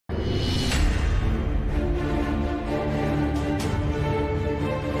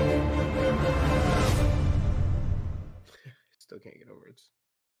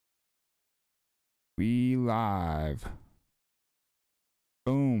We live.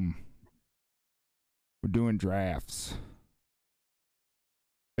 Boom. We're doing drafts.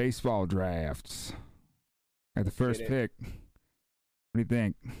 Baseball drafts. At the first pick. What do you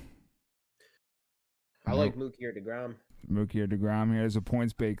think? I like Mookie or DeGrom. Mookie or DeGrom here is a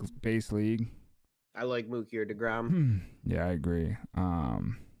points-based league. I like Mookie or DeGrom. Yeah, I agree.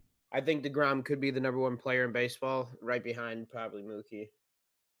 I think DeGrom could be the number one player in baseball, right behind probably Mookie.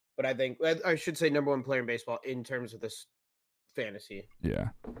 But I should say number one player in baseball in terms of this fantasy. Yeah.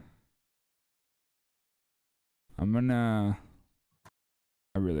 I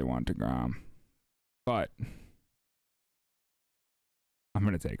really want DeGrom, but I'm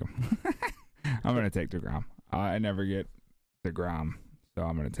gonna take him. I'm gonna take DeGrom. I never get DeGrom, so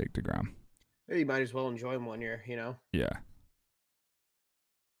I'm gonna take DeGrom. You might as well enjoy him 1 year, you know? Yeah.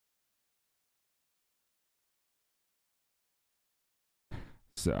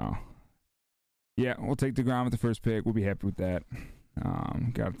 So, yeah, we'll take DeGrom at the first pick. We'll be happy with that.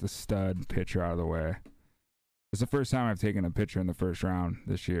 Got the stud pitcher out of the way. It's the first time I've taken a pitcher in the first round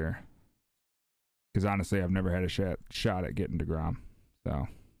this year. Because honestly, I've never had a shot at getting DeGrom. So,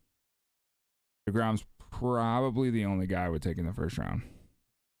 DeGrom's probably the only guy I would take in the first round.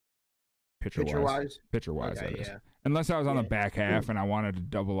 Pitcher-wise, okay, that is. yeah. Unless I was on the back half and I wanted to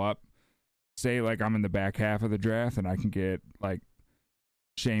double up. Say, like, I'm in the back half of the draft and I can get, like,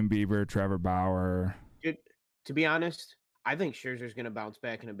 Shane Bieber, Trevor Bauer. Dude, to be honest, I think Scherzer's going to bounce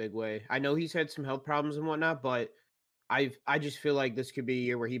back in a big way. I know he's had some health problems and whatnot, but I just feel like this could be a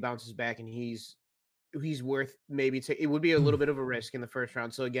year where he bounces back and he's worth it would be a little bit of a risk in the first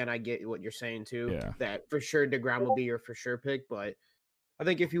round. So again, I get what you're saying too. Yeah. That for sure DeGrom will be your for sure pick, but I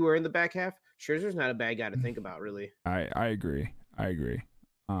think if you were in the back half, Scherzer's not a bad guy to think about, really. I agree. The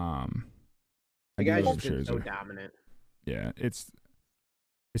guy's just been so dominant. Yeah, it's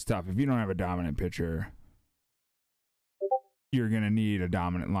tough. If you don't have a dominant pitcher, you're gonna need a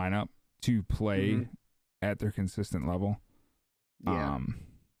dominant lineup to play at their consistent level. Yeah.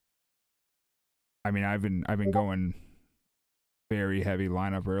 I mean, I've been going very heavy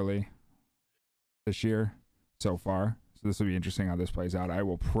lineup early this year so far. So this will be interesting how this plays out. I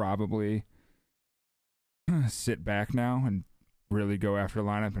will probably sit back now and really go after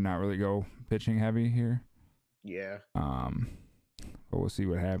lineup and not really go pitching heavy here. Yeah. But we'll see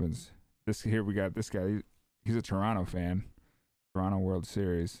what happens. We got this guy. He's a Toronto fan. Toronto World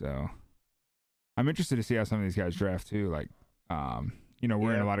Series. So I'm interested to see how some of these guys draft too. Like,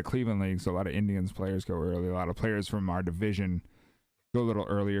 we're in a lot of Cleveland leagues, so a lot of Indians players go early. A lot of players from our division go a little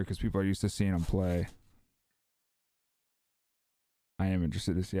earlier because people are used to seeing them play. I am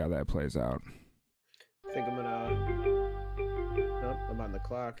interested to see how that plays out. I think I'm on the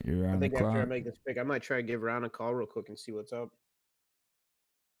clock. You're on I think the clock. After I make this pick, I might try to give Ron a call real quick and see what's up.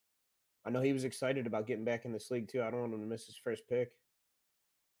 I know he was excited about getting back in this league too. I don't want him to miss his first pick.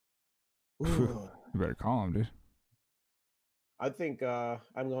 You better call him, dude. I think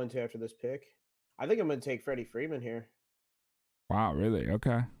I'm going to after this pick. I think I'm going to take Freddie Freeman here. Wow, really?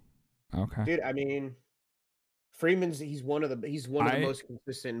 Okay. Dude, I mean, he's one of the most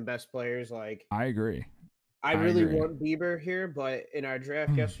consistent and best players. Like, I agree. I really want Bieber here, but in our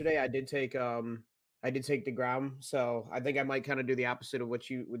draft yesterday, I did take DeGrom. So I think I might kind of do the opposite of what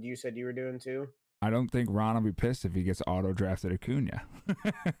you said you were doing too. I don't think Ron will be pissed if he gets auto drafted Acuna.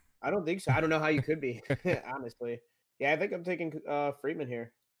 I don't think so. I don't know how you could be, honestly. Yeah, I think I'm taking Freeman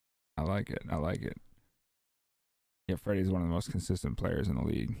here. I like it. Yeah, Freddie's one of the most consistent players in the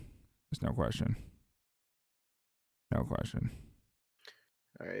league. There's no question. All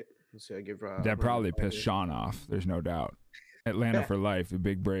right. Let's see. I give that probably pissed Sean off. There's no doubt. Atlanta for life, the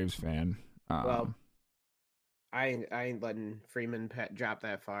big Braves fan. Well, I ain't letting Freeman drop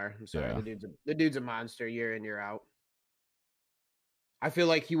that far. I'm sorry. Yeah. The dude's a monster year in, year out. I feel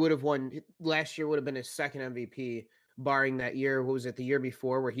like he would have won last year. Would have been his second MVP, barring that year. What was it? The year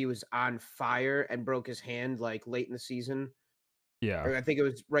before, where he was on fire and broke his hand like late in the season. Yeah, or I think it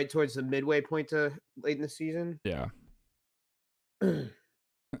was right towards the midway point to late in the season. Yeah.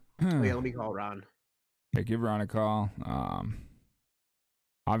 Yeah, let me call Ron. Yeah, give Ron a call.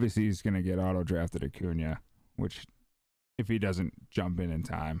 Obviously, he's going to get auto drafted Acuna, which if he doesn't jump in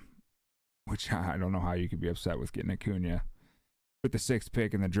time, which I don't know how you could be upset with getting Acuna with the 6th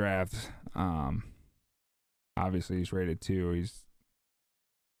pick in the draft. Obviously, he's rated 2. He's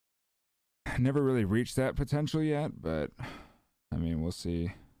never really reached that potential yet, but I mean, we'll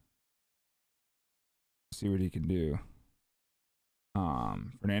see. See what he can do.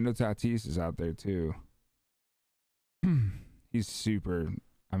 Fernando Tatis is out there too. He's super.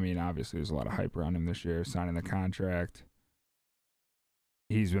 I mean, obviously, there's a lot of hype around him this year, signing the contract.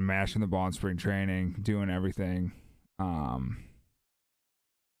 he's been mashing the ball in spring training, doing everything.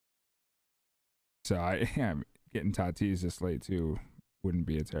 So getting Tatis this late too wouldn't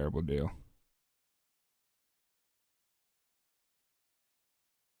be a terrible deal.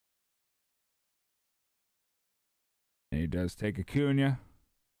 And he does take Acuna.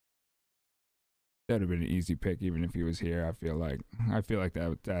 That'd have been an easy pick even if he was here. I feel like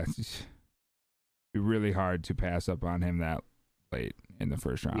that's be really hard to pass up on him that late in the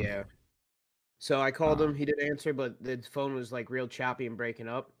first round. Yeah. So I called him. He didn't answer, but the phone was like real choppy and breaking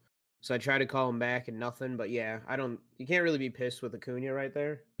up. So I tried to call him back and nothing. But yeah, you can't really be pissed with Acuna right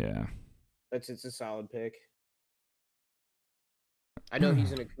there. Yeah. It's a solid pick. I know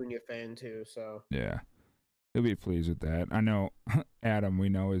he's an Acuna fan too, so. Yeah. He'll be pleased with that. I know Adam, we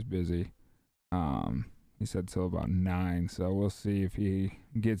know, is busy. He said till about 9, so we'll see if he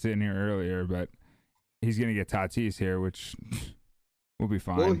gets in here earlier, but he's going to get Tatis here, which will be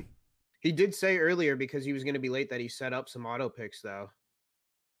fine. Well, he did say earlier because he was going to be late that he set up some auto picks, though.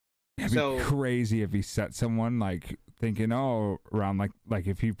 It'd be crazy if he set someone like thinking, around like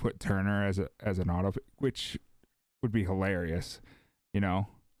if he put Turner as an auto pick, which would be hilarious, you know?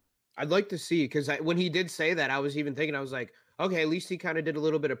 I'd like to see, because when he did say that, I was even thinking, I was like, okay, at least he kind of did a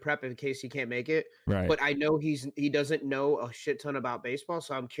little bit of prep in case he can't make it. Right. But I know he doesn't know a shit ton about baseball,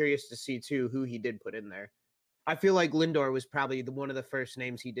 so I'm curious to see too who he did put in there. I feel like Lindor was probably one of the first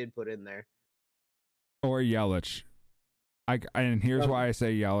names he did put in there. Or Yelich. And here's why I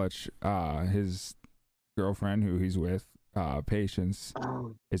say Yelich. His girlfriend, who he's with, Patience,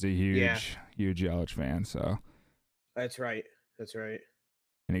 is a huge Yelich fan. So that's right.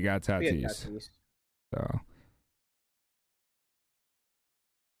 And he got Tatis. So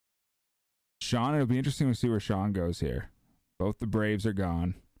Sean, it'll be interesting to see where Sean goes here. Both the Braves are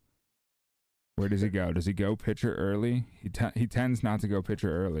gone. Where does he go? Does he go pitcher early? He tends not to go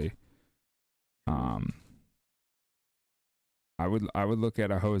pitcher early. I would look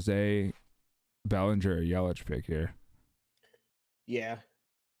at a Jose Bellinger or Yelich pick here. Yeah.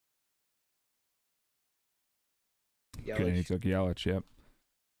 Okay, he took Yelich. Yep.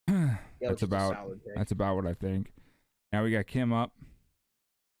 That's about what I think. Now we got Kim up.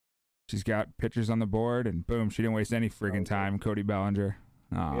 She's got pitchers on the board, and boom, she didn't waste any friggin' time. Cody Bellinger.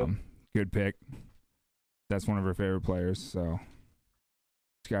 Good pick. That's one of her favorite players, so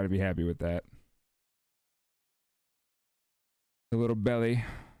she's got to be happy with that. The little belly.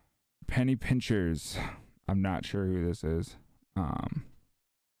 Penny Pinchers. I'm not sure who this is.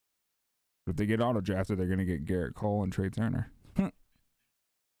 If they get auto drafted, they're going to get Garrett Cole and Trey Turner.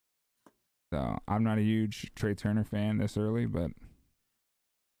 So I'm not a huge Trey Turner fan this early, but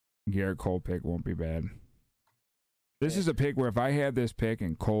Garrett Cole pick won't be bad. This is a pick where if I had this pick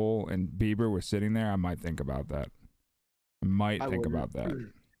and Cole and Bieber were sitting there, I might think about that.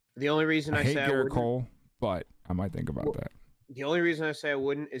 The only reason I hate Garrett Cole, but I might think about that. The only reason I say I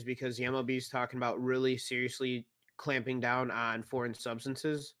wouldn't is because the MLB is talking about really seriously clamping down on foreign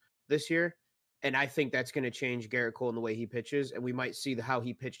substances this year. And I think that's going to change Garrett Cole in the way he pitches. And we might see how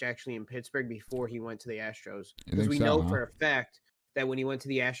he pitched actually in Pittsburgh before he went to the Astros. Because we know for a fact that when he went to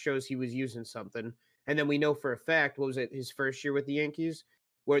the Astros, he was using something. And then we know for a fact, what was it, his first year with the Yankees,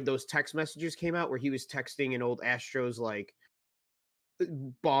 where those text messages came out where he was texting an old Astros, like,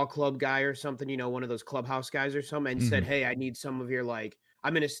 ball club guy or something, one of those clubhouse guys or something, and said, hey, I need some of your, like,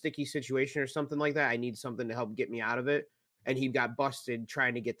 I'm in a sticky situation or something like that. I need something to help get me out of it. And he got busted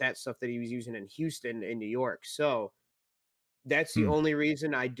trying to get that stuff that he was using in Houston, in New York. So that's the only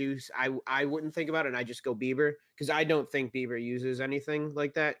reason I wouldn't think about it. And I just go Bieber, because I don't think Bieber uses anything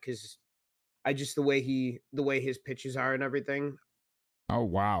like that, because I just the way his pitches are and everything. Oh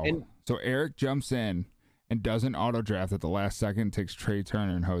wow! So Eric jumps in and doesn't auto draft at the last second, takes Trey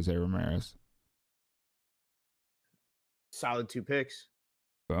Turner and Jose Ramirez. Solid 2 picks.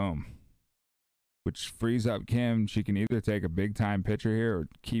 Boom. Which frees up Kim. She can either take a big time pitcher here or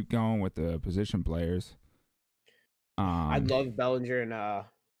keep going with the position players. I'd love Bellinger and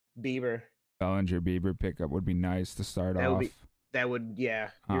Bieber. Bieber pickup would be nice to start off.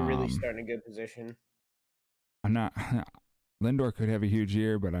 You're really starting a good position. I'm not. Lindor could have a huge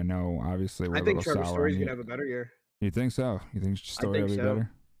year, but I know obviously we're a little sour. I think Trevor Story's gonna have a better year. You think so? You think Story will be better?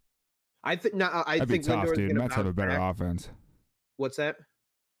 I think no. I That'd think be tough, Lindor's dude. Mets have a better offense. What's that?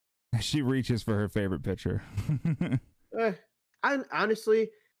 She reaches for her favorite pitcher. Honestly,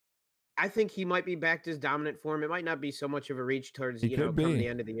 I think he might be back to his dominant form. It might not be so much of a reach towards come the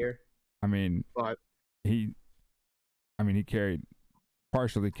end of the year. I mean, but he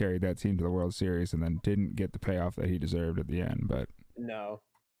partially carried that team to the World Series and then didn't get the payoff that he deserved at the end. But no,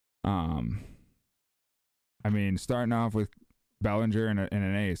 I mean, starting off with Bellinger and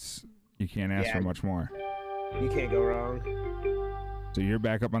an ace. You can't ask for much more. You can't go wrong. So you're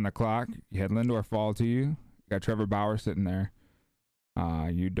back up on the clock. You had Lindor fall to you. Got Trevor Bauer sitting there.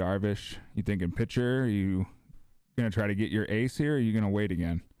 You Darvish. You thinking pitcher? Are you gonna try to get your ace here? Or are you gonna wait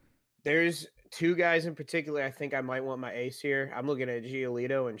again? There's two guys in particular. I think I might want my ace here. I'm looking at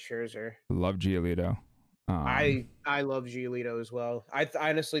Giolito and Scherzer. Love Giolito. I love Giolito as well. I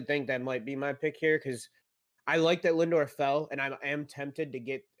honestly think that might be my pick here because I like that Lindor fell, and I am tempted to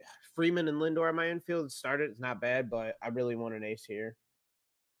get Freeman and Lindor on my infield started. It's not bad, but I really want an ace here.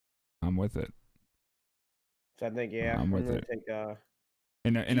 I'm with it. So I think I'm with it. Think,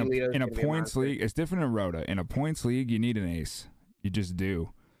 in a points league, it's different in Rota. In a points league, you need an ace. You just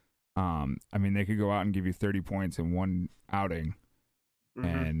do. I mean, they could go out and give you 30 points in one outing,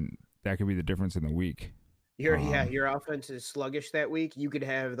 and that could be the difference in the week. Your offense is sluggish that week. You could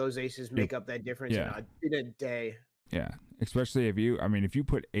have those aces make up that difference in a day. Yeah, especially if you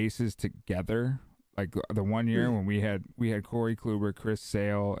put aces together, like the one year when we had Corey Kluber, Chris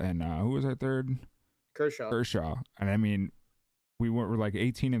Sale, and who was our third? Kershaw, and I mean, we were like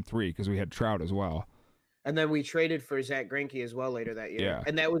 18-3 because we had Trout as well. And then we traded for Zach Greinke as well later that year. Yeah.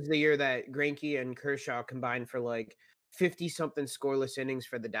 And that was the year that Greinke and Kershaw combined for like 50-something scoreless innings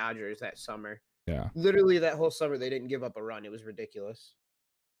for the Dodgers that summer. Yeah. Literally that whole summer, they didn't give up a run. It was ridiculous.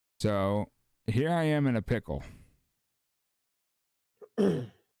 So here I am in a pickle. I'm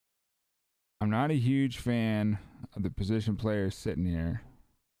not a huge fan of the position players sitting here,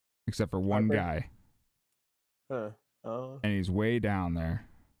 except for one guy. And he's way down there.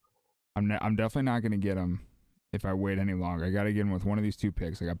 I'm definitely not going to get him if I wait any longer. I got to get him with one of these two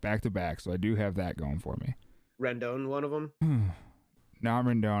picks. I got back-to-back, so I do have that going for me. Rendon, one of them? Now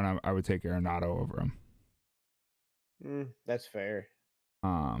Rendon, I would take Arenado over him. That's fair.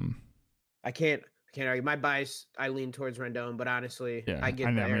 I can't argue. My bias, I lean towards Rendon, but honestly, yeah, I get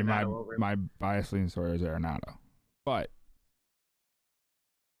Arenado over him. My bias leans towards Arenado. But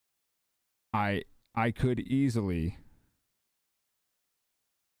I could easily...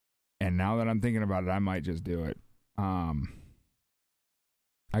 And now that I'm thinking about it, I might just do it. I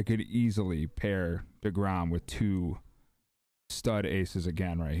could easily pair DeGrom with two stud aces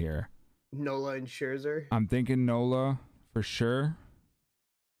again right here. Nola and Scherzer? I'm thinking Nola for sure.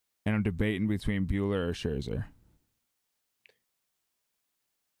 And I'm debating between Buehler or Scherzer.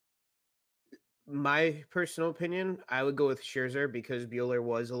 My personal opinion, I would go with Scherzer because Buehler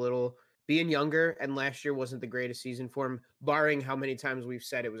was a little... Being younger, and last year wasn't the greatest season for him, barring how many times we've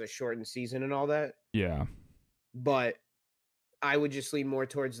said it was a shortened season and all that. Yeah. But I would just lean more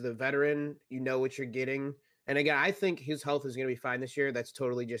towards the veteran. You know what you're getting. And again, I think his health is going to be fine this year. That's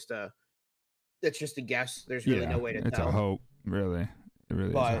totally just a guess. There's really no way to tell. It's a hope, really. It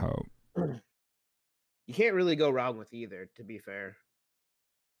really is a hope. You can't really go wrong with either, to be fair.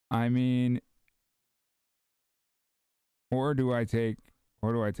 I mean, or do I take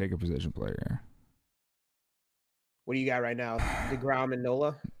a position player? What do you got right now? DeGrom and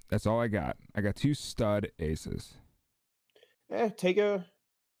Nola? That's all I got. I got two stud aces. Take a...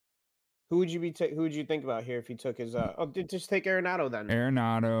 Who would you think about here if you took his... just take Arenado then.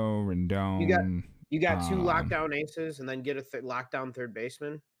 Arenado, Rendon. You got two lockdown aces and then get a lockdown third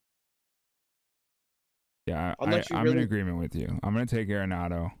baseman? Yeah, I'm in agreement with you. I'm going to take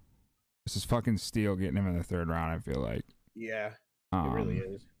Arenado. This is fucking steal getting him in the third round, I feel like. Yeah. It really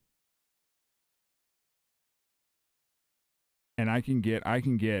is. And I can get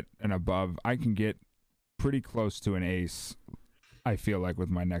pretty close to an ace, I feel like, with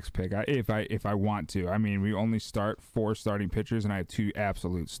my next pick. If I want to. I mean, we only start 4 starting pitchers and I have 2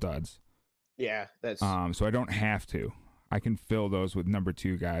 absolute studs. Yeah, that's so I don't have to. I can fill those with number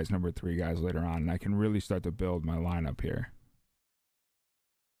 2 guys, number 3 guys later on, and I can really start to build my lineup here.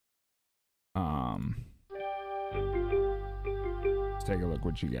 Let's take a look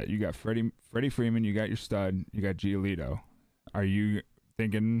what you got. You got Freddie Freeman. You got your stud. You got Giolito. Are you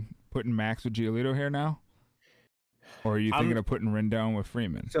thinking putting Max with Giolito here now? Or are you thinking of putting Rendon with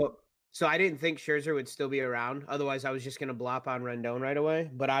Freeman? So I didn't think Scherzer would still be around. Otherwise, I was just going to blop on Rendon right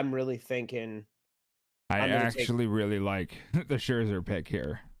away. But I'm really thinking... I actually really like the Scherzer pick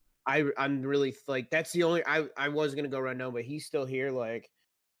here. I'm really like... That's the only... I was going to go Rendon, but he's still here. Like,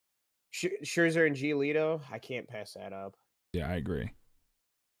 Scherzer and Giolito, I can't pass that up. Yeah, I agree.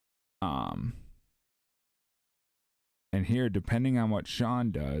 And here, depending on what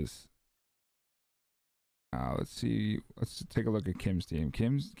Sean does, let's see. Let's take a look at Kim's team.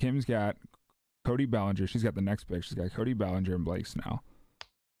 Kim's got Cody Bellinger. She's got the next pick. She's got Cody Bellinger and Blake Snell.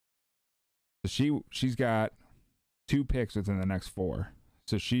 So she's got 2 picks within the next 4.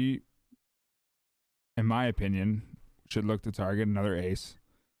 So she, in my opinion, should look to target another ace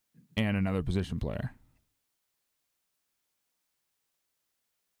and another position player.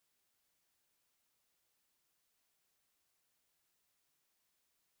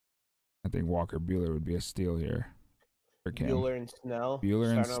 I think Walker Buehler would be a steal here for Kim. Buehler and Snell.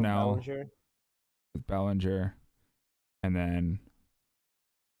 Buehler and Snell Bellinger. with Bellinger. And then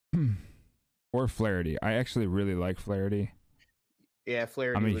or Flaherty. I actually really like Flaherty. Yeah,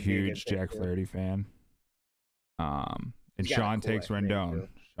 Flaherty. I'm a huge Jack Flaherty fan. And Sean takes Rendon.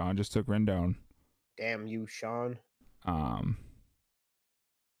 Sean just took Rendon. Damn you, Sean.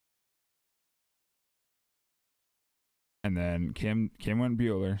 And then Kim went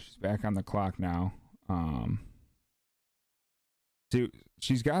Buehler. She's back on the clock now. So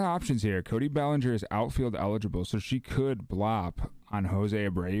she's got options here. Cody Bellinger is outfield eligible, so she could blop on Jose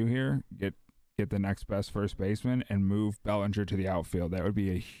Abreu here, get the next best first baseman, and move Bellinger to the outfield. That would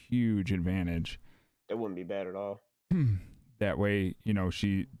be a huge advantage. That wouldn't be bad at all. That way, you know,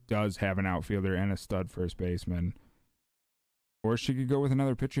 she does have an outfielder and a stud first baseman. Or she could go with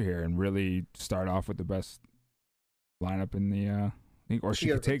another pitcher here and really start off with the best lineup in the league. Or she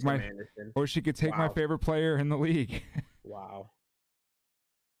could take my favorite player in the league. Wow.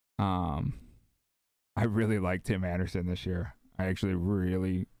 I really like Tim Anderson this year. I actually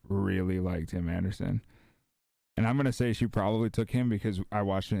really, really like Tim Anderson. And I'm going to say she probably took him because I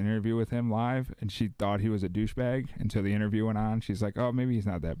watched an interview with him live and she thought he was a douchebag until the interview went on. She's like, oh, maybe he's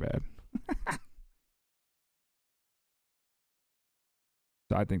not that bad.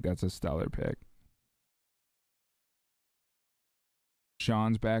 So I think that's a stellar pick.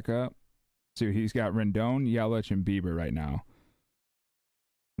 Sean's back up. So he's got Rendon, Yelich, and Bieber right now.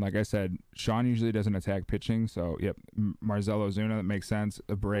 Like I said, Sean usually doesn't attack pitching, so yep, Marcell Ozuna, that makes sense.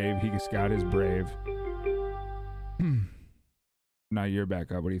 A Brave, he's got his Brave. Now you're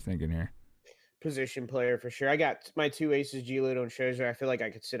back up. What are you thinking here? Position player for sure. I got my two aces, Giolito and Scherzer. I feel like I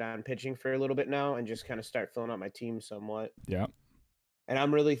could sit on pitching for a little bit now and just kind of start filling out my team somewhat. Yeah. And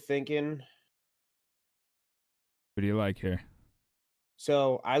I'm really thinking. What do you like here?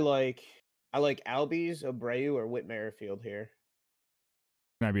 So I like Albies, Abreu, or Whit Merrifield here.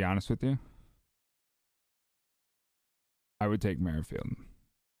 Can I be honest with you? I would take Merrifield.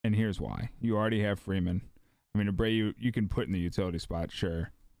 And here's why. You already have Freeman. I mean, Abreu, you can put in the utility spot,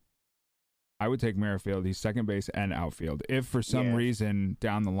 sure. I would take Merrifield. He's second base and outfield. If for some reason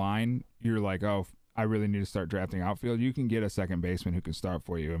down the line, you're like, oh, I really need to start drafting outfield, you can get a second baseman who can start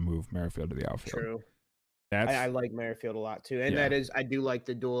for you and move Merrifield to the outfield. True. I like Merrifield a lot, too. And I do like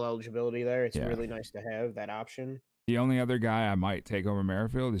the dual eligibility there. It's really nice to have that option. The only other guy I might take over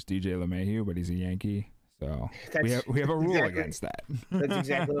Merrifield is DJ LeMahieu, but he's a Yankee, so we have a rule against that. That's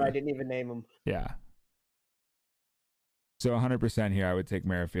exactly why I didn't even name him. Yeah. So 100% here, I would take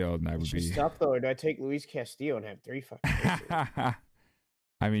Merrifield, and I would be tough though. Or do I take Luis Castillo and have 3 fucking?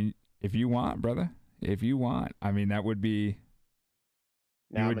 I mean, if you want, brother, if you want, I mean, that would be.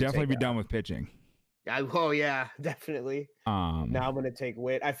 You would definitely be done with pitching. Yeah, definitely. Now I'm gonna take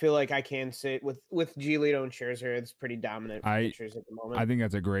Witt. I feel like I can sit with Giolito and Scherzer. It's pretty dominant for pitchers at the moment. I think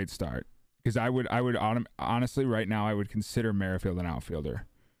that's a great start because I would honestly right now I would consider Merrifield an outfielder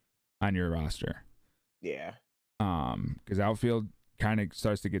on your roster. Yeah. Because outfield kind of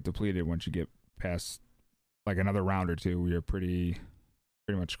starts to get depleted once you get past like another round or two. Where you're pretty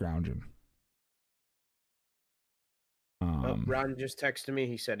much scrounging. Ron just texted me.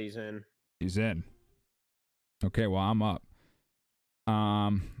 He said he's in. He's in. Okay, well, I'm up.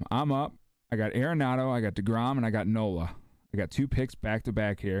 I'm up. I got Arenado, I got DeGrom, and I got Nola. I got 2 picks back to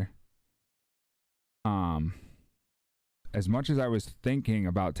back here. As much as I was thinking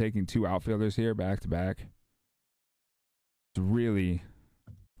about taking 2 outfielders here back to back, it's really,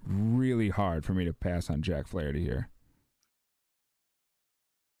 really hard for me to pass on Jack Flaherty here.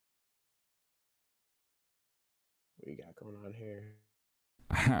 What do you got going on here?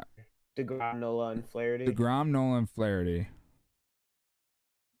 DeGrom, Nola, and Flaherty. DeGrom, Nola, and Flaherty.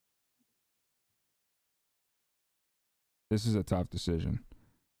 This is a tough decision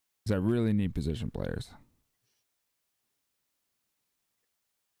because I really need position players.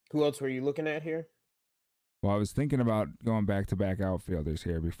 Who else were you looking at here? Well, I was thinking about going back-to-back outfielders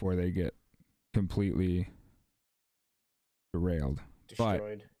here before they get completely derailed.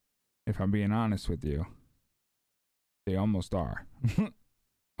 Destroyed. But if I'm being honest with you, they almost are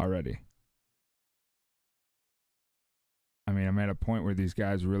already. I mean, I'm at a point where these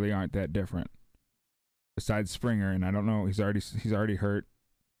guys really aren't that different. Besides Springer, and I don't know, he's already hurt.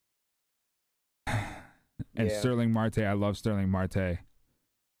 And Sterling Marte, I love Sterling Marte.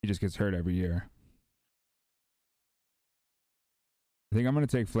 He just gets hurt every year. I think I'm going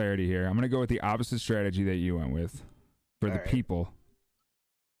to take Flaherty here. I'm going to go with the opposite strategy that you went with. for the people.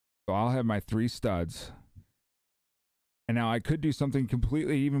 So I'll have my 3 studs. And now I could do something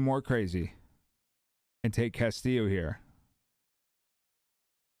completely even more crazy and take Castillo here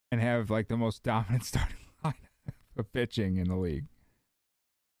and have like the most dominant starting line of pitching in the league.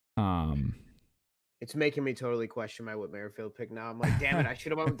 It's making me totally question my Whit Merrifield pick now. I'm like, damn it, I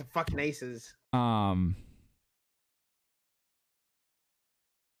should have went with the fucking Aces.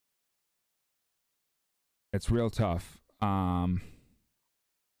 It's real tough. I'll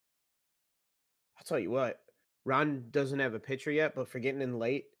tell you what, Ron doesn't have a pitcher yet, but for getting in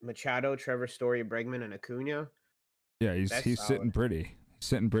late, Machado, Trevor Story, Bregman, and Acuna. Yeah, he's sitting pretty. He's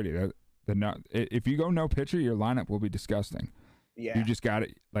sitting pretty. If you go no pitcher, your lineup will be disgusting. Yeah, you just got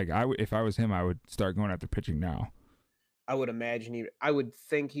it. Like if I was him, I would start going after pitching now. I would imagine I would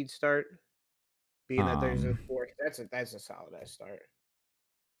think he'd start, being that there's a 4. That's a solid ass start.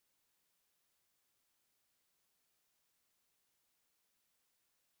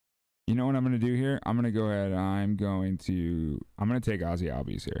 You know what I'm going to do here? I'm going to go ahead. I'm going to take Ozzie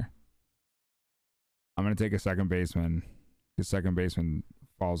Albies here. I'm going to take a second baseman. His second baseman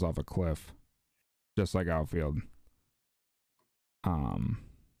falls off a cliff, just like outfield.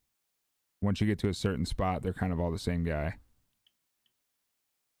 Once you get to a certain spot, they're kind of all the same guy.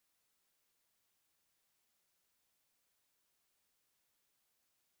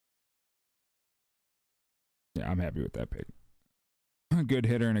 Yeah, I'm happy with that pick. A good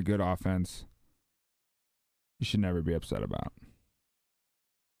hitter and a good offense. You should never be upset about.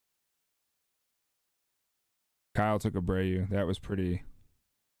 Kyle took Abreu. That was pretty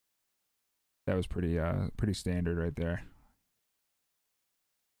standard right there.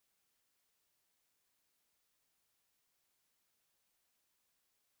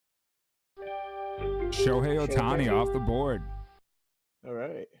 Shohei Ohtani off the board. All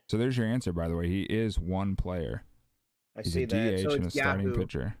right. So there's your answer, by the way. He is one player. He's a DH and a starting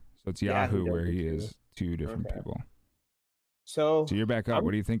pitcher. So it's Yahoo where he is 2 different people. So you're back up.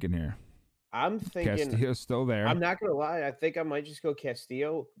 What are you thinking here? I'm thinking Castillo's still there. I'm not going to lie. I think I might just go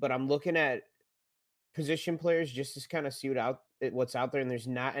Castillo, but I'm looking at position players just to kind of see what's out there, and there's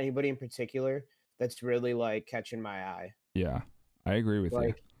not anybody in particular that's really like catching my eye. Yeah, I agree with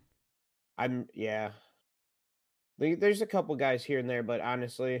you. There's a couple guys here and there, but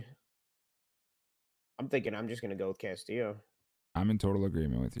honestly, I'm thinking I'm just going to go with Castillo. I'm in total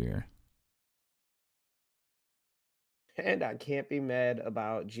agreement with you here. And I can't be mad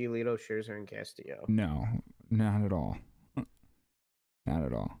about Giolito, Scherzer, and Castillo. No, not at all. Not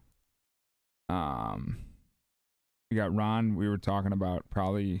at all. We got Ron. We were talking about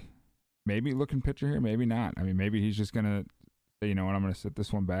probably maybe looking pitcher here, maybe not. I mean, maybe he's just going to say, you know what, I'm going to sit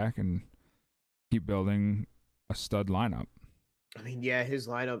this one back and keep building a stud lineup. I mean, yeah, his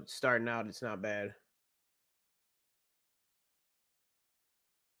lineup starting out, it's not bad.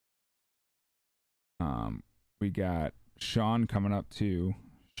 We got Sean coming up too.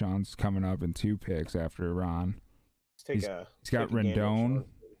 Sean's coming up in 2 picks after Ron. He's got Rendon.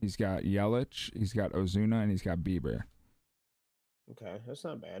 He's got Yelich. He's got Ozuna, and he's got Bieber. Okay, that's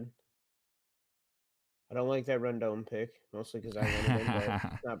not bad. I don't like that Rendon pick, mostly because I wanted him,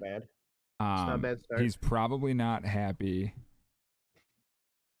 but it's not bad. It's not a bad start. He's probably not happy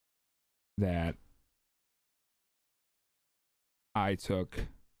that I took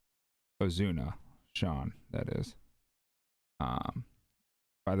Ozuna, Sean, that is.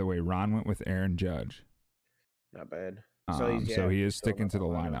 By the way, Ron went with Aaron Judge. Not bad. So he is sticking to the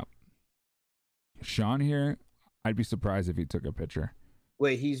lineup. Sean here, I'd be surprised if he took a pitcher.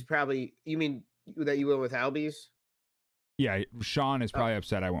 Wait, he's probably... You mean that you went with Albies? Yeah, Sean is probably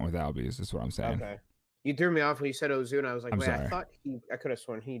upset I went with Albies. That's what I'm saying. Okay. You threw me off when you said Ozuna. I was like, sorry. I thought I could have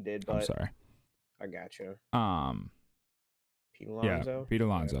sworn he did, but... I'm sorry. I got you. Pete Alonso? Yeah, Pete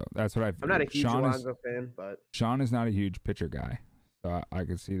Alonso. Yeah. That's what I'm not a huge Alonso fan, but... Sean is not a huge pitcher guy, so I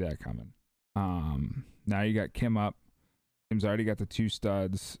could see that coming. Now you got Kim up. Kim's already got the 2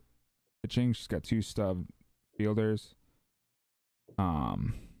 studs pitching. She's got 2 stud fielders. Where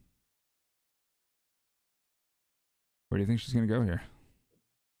do you think she's going to go here?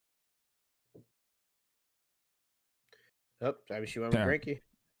 Oh, maybe she went with Greinke.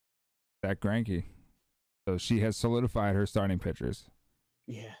 Zach Greinke. So she has solidified her starting pitchers.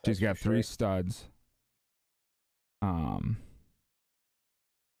 Yeah. She's got 3 studs.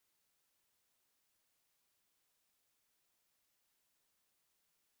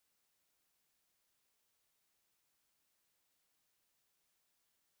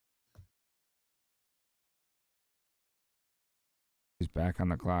 She's back on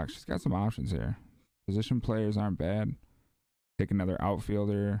the clock. She's got some options here. Position players aren't bad. Take another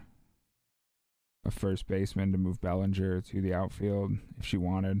outfielder. a first baseman to move Bellinger to the outfield if she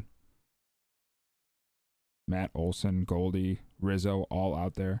wanted. Matt Olson, Goldie, Rizzo, all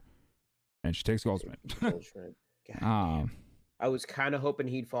out there, and she takes Goldschmidt. I was kind of hoping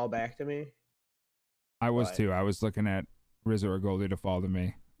he'd fall back to me. I was too. I was looking at Rizzo or Goldie to fall to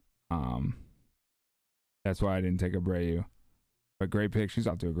me. That's why I didn't take Abreu. But great pick. She's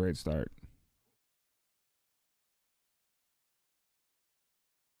off to a great start.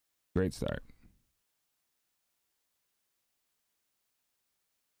 Great start.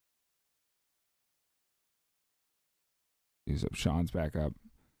 He's up. Sean's back up.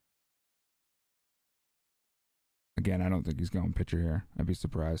 Again, I don't think he's going pitcher here. I'd be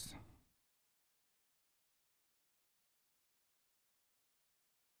surprised.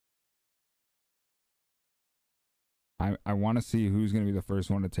 I want to see who's going to be the first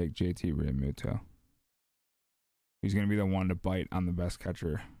one to take JT Realmuto. He's going to be the one to bite on the best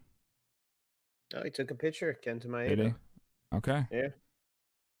catcher. Oh, he took a picture, Kenta Maeda. Did he? Okay. Yeah.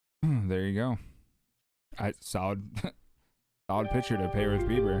 There you go. Solid pitcher to pair with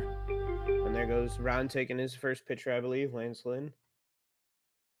Bieber. And there goes Ron taking his first pitcher, I believe, Lance Lynn.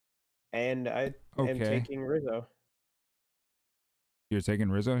 And I am taking Rizzo. You're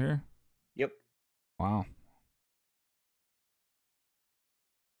taking Rizzo here? Yep. Wow.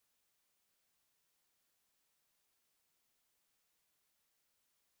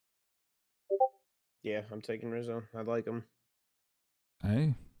 Yeah, I'm taking Rizzo. I like him.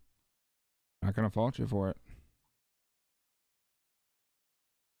 Hey, not going to fault you for it.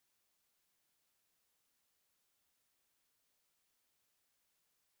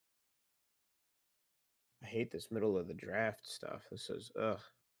 I hate this middle of the draft stuff. This is, ugh.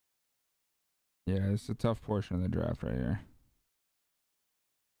 Yeah, it's a tough portion of the draft right here.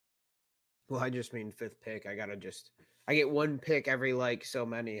 Well, I just mean fifth pick. I get one pick every so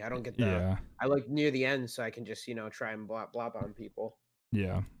many. I don't get the I like near the end so I can just, try and blop on people.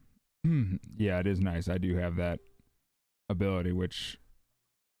 Yeah. Yeah, it is nice. I do have that ability, which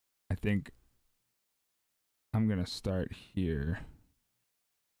I think I'm going to start here.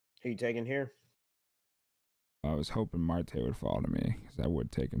 Who you taking here? I was hoping Marte would fall to me because I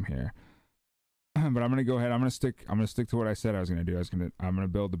would take him here. But I'm going to go ahead. I'm going to stick to what I said I was going to do. I'm going to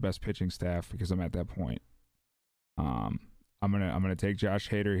build the best pitching staff because I'm at that point. I'm going to take Josh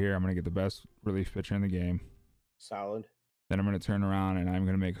Hader here. I'm going to get the best relief pitcher in the game. Solid. Then I'm going to turn around and I'm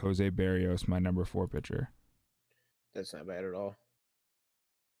going to make Jose Barrios my number 4 pitcher. That's not bad at all.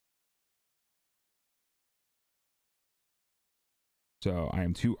 So I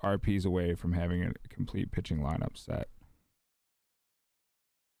am 2 RPs away from having a complete pitching lineup set.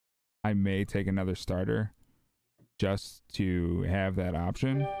 I may take another starter just to have that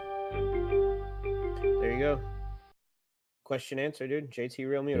option. There you go. Question answer, dude. JT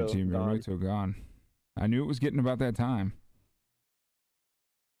Realmuto. JT Realmuto gone. I knew it was getting about that time.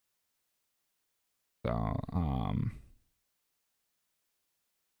 So,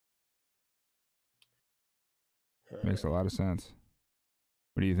 makes a lot of sense.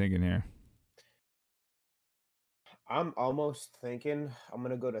 What are you thinking here? I'm almost thinking I'm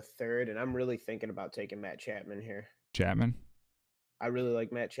going to go to third, and I'm really thinking about taking Matt Chapman here. Chapman? I really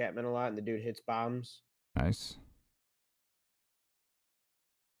like Matt Chapman a lot, and the dude hits bombs. Nice.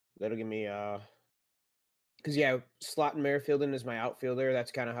 That'll give me because slotting Merrifield in as my outfielder.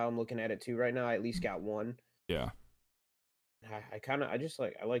 That's kind of how I'm looking at it too right now. I at least got one. Yeah. I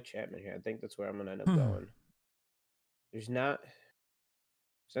like Chapman here. I think that's where I'm gonna end up going. There's not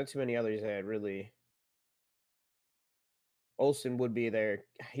too many others that really. Olsen would be there.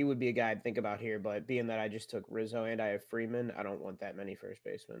 He would be a guy I'd think about here, but being that I just took Rizzo and I have Freeman, I don't want that many first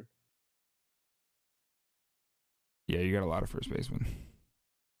basemen. Yeah, you got a lot of first basemen.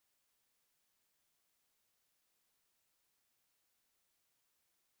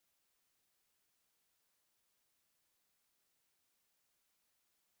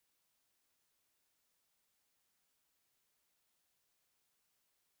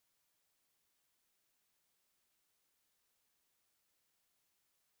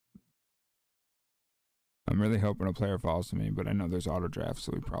 I'm really hoping a player falls to me, but I know there's auto drafts,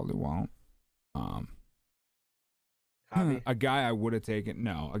 so we probably won't. A guy I would have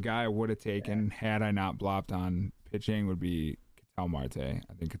taken had I not blopped on pitching would be Ketel Marte.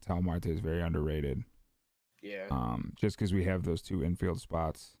 I think Ketel Marte is very underrated. Yeah. Just because we have those 2 infield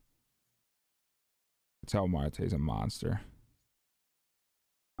spots. Ketel Marte is a monster.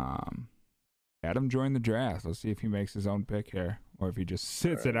 Adam joined the draft. Let's see if he makes his own pick here, or if he just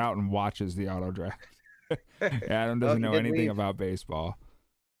sits it out and watches the auto draft. Adam doesn't know anything about baseball.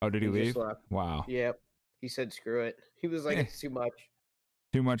 Oh, did he leave? Wow. Yep. He said, screw it. He was like, it's too much.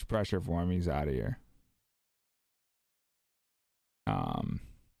 Too much pressure for him. He's out of here.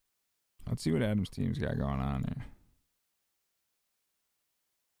 Let's see what Adam's team's got going on here.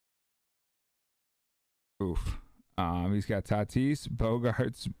 Oof. He's got Tatis,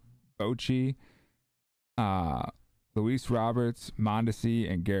 Bogarts, Bochy, Luis Roberts,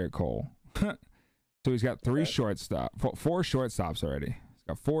 Mondesi, and Garrett Cole. So he's got four shortstops already. He's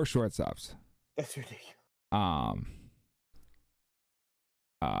got 4 shortstops. That's ridiculous.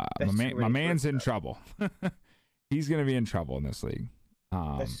 My man's in trouble. He's gonna be in trouble in this league.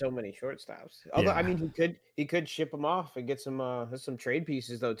 That's so many shortstops. Although I mean, he could ship them off and get some trade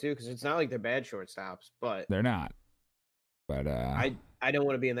pieces though too, because it's not like they're bad shortstops, but they're not. But I don't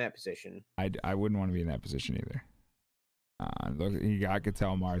want to be in that position. I wouldn't want to be in that position either. Look, he got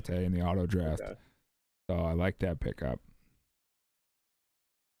Ketel Marte in the auto draft, so I like that pickup.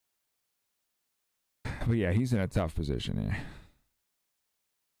 But yeah, he's in a tough position here.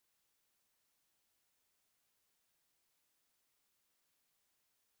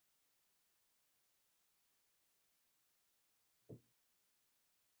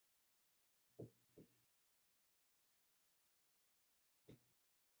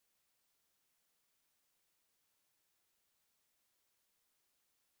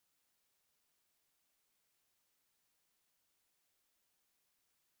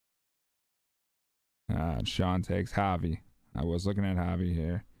 Sean takes Javi. I was looking at Javi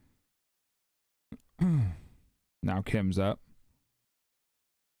here. Now Kim's up.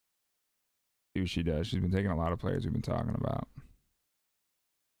 See what she does. She's been taking a lot of players we've been talking about.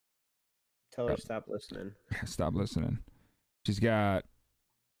 Tell her stop listening. Stop listening. She's got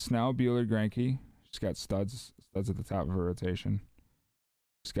Snell, Bueller, Greinke. She's got studs at the top of her rotation.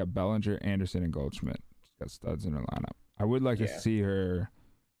 She's got Bellinger, Anderson, and Goldschmidt. She's got studs in her lineup. I would like to see her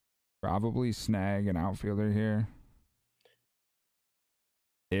probably snag an outfielder here.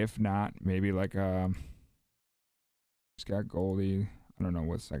 If not, maybe like she's got Goldie. I don't know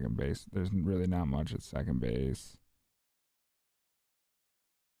what second base. There's really not much at second base.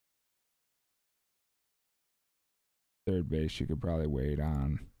 Third base, she could probably wait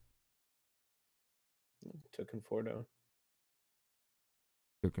on. Took Conforto.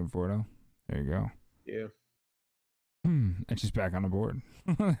 There you go. Yeah. And she's back on the board.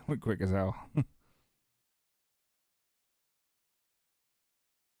 Went quick as hell.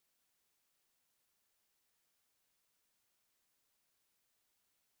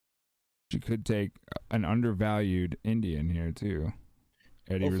 She could take an undervalued Indian here too.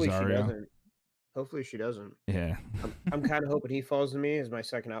 Eddie Rosario. Hopefully she doesn't. Yeah. I'm kind of hoping he falls to me as my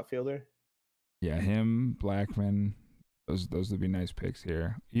second outfielder. Yeah, him, Blackman. Those would be nice picks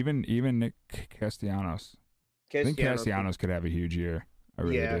here. Even Nick Castellanos. I think Castellanos could have a huge year. I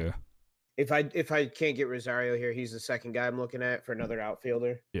really do. If I can't get Rosario here, he's the second guy I'm looking at for another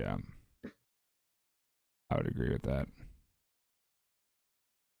outfielder. Yeah. I would agree with that.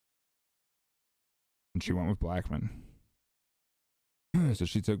 And she went with Blackman. So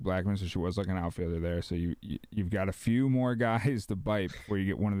she took Blackman, so she was like an outfielder there. So you've got a few more guys to bite before you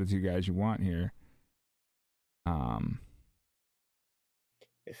get one of the 2 guys you want here.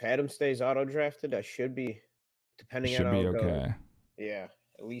 If Adam stays auto drafted, I should be, depending on how it goes. Okay. Yeah,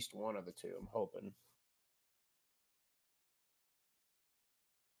 at least one of the 2. I'm hoping.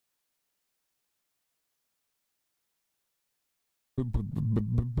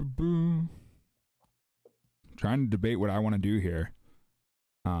 Trying to debate what I want to do here.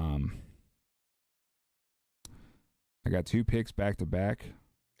 I got 2 picks back to back.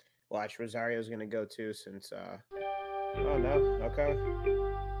 Watch, Rosario's gonna go too since oh no, okay.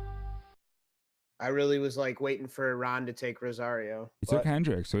 I really was like waiting for Ron to take Rosario. He took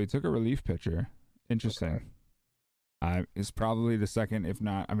Hendricks, so he took a relief pitcher. Interesting. Okay. It's probably the second, if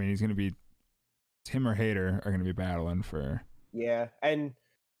not, I mean, he's gonna be Tim or Hader are gonna be battling for. Yeah, and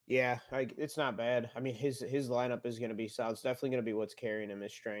it's not bad. I mean, his lineup is gonna be solid. It's definitely gonna be what's carrying him,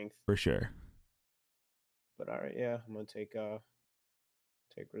 his strength. For sure. But all right, yeah, I'm gonna take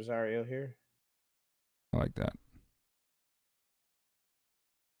Rosario here. I like that.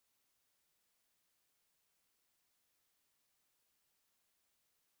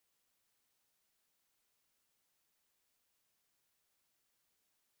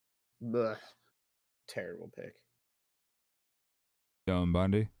 Blech. Terrible pick. Dylan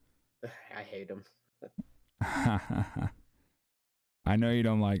Bundy. I hate him. I know you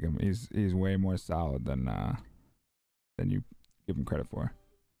don't like him. He's way more solid than you give him credit for.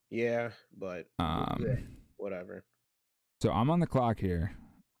 Yeah, but whatever. So I'm on the clock here.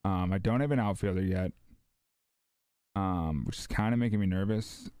 I don't have an outfielder yet, which is kind of making me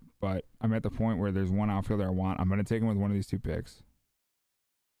nervous. But I'm at the point where there's one outfielder I want. I'm going to take him with one of these 2 picks.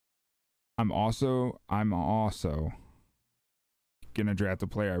 I'm also gonna draft a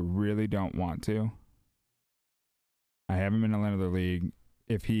player I really don't want to. I have him in another league.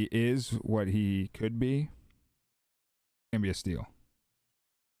 If he is what he could be, it's gonna be a steal.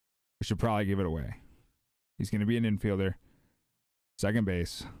 We should probably give it away. He's gonna be an infielder, second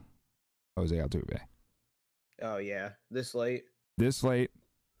base, Jose Altuve. Oh yeah, this late. This late,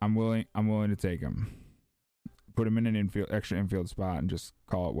 I'm willing to take him. Put him in an extra infield spot and just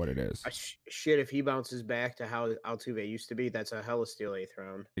call it what it is. Shit, if he bounces back to how Altuve used to be, that's a hella steal 8th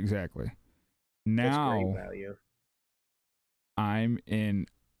round. Exactly. That's Now, great value. I'm in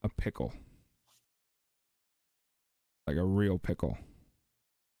a pickle. Like a real pickle.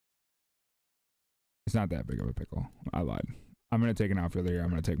 It's not that big of a pickle. I lied. I'm going to take an outfielder here. I'm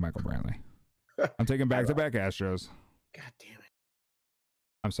going to take Michael Brantley. I'm taking back-to-back Astros. God damn it.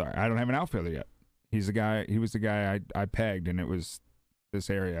 I'm sorry. I don't have an outfielder yet. He was the guy I pegged, and it was this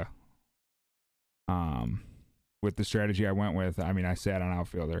area. With the strategy I went with, I mean, I sat on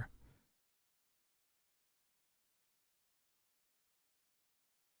outfielder.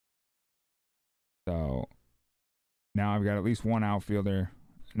 So now I've got at least one outfielder,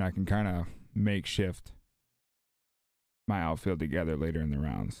 and I can kind of makeshift my outfield together later in the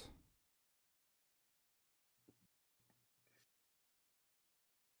rounds.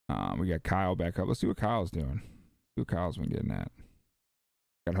 We got Kyle back up. Let's see what Kyle's doing. See what Kyle's been getting at.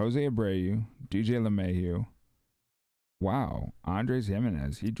 Got Jose Abreu, DJ LeMahieu. Wow, Andres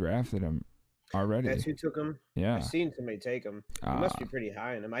Jimenez. He drafted him already. That's who took him? Yeah. I've seen somebody take him. He must be pretty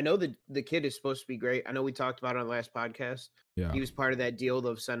high in him. I know the kid is supposed to be great. I know we talked about it on the last podcast. Yeah. He was part of that deal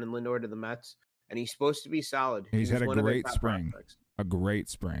of sending Lindor to the Mets, and he's supposed to be solid. He's had a great spring. Prospects. A great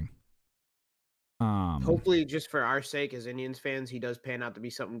spring. Hopefully, just for our sake as Indians fans, he does pan out to be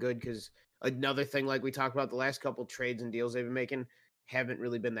something good, because another thing, like we talked about, the last couple trades and deals they've been making haven't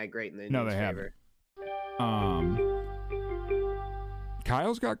really been that great in the Indians' favor. Haven't.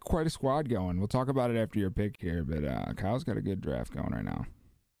 Kyle's got quite a squad going. We'll talk about it after your pick here, but Kyle's got a good draft going right now.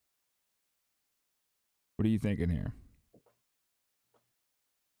 What are you thinking here?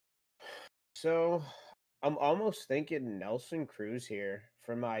 So I'm almost thinking Nelson Cruz here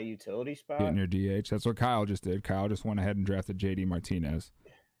for my utility spot. Getting your DH. That's what Kyle just did. Kyle just went ahead and drafted JD Martinez.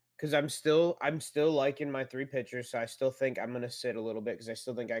 Because I'm still liking my 3 pitchers, so I still think I'm gonna sit a little bit, because I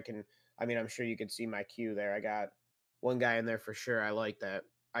still think I can. I mean, I'm sure you could see my queue there. I got one guy in there for sure. I like that.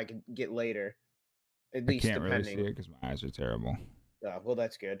 I could get later, at least I can't depending. really see it because my eyes are terrible. Well,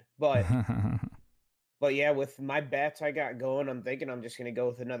 that's good. But but yeah, with my bats I got going, I'm thinking I'm just gonna go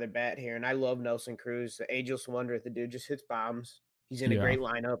with another bat here, and I love Nelson Cruz, the ageless wonder. The dude just hits bombs. He's in a great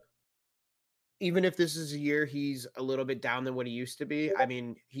lineup. Even if this is a year he's a little bit down than what he used to be, I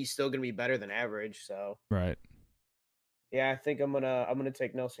mean, he's still gonna be better than average. So right. Yeah, I think I'm gonna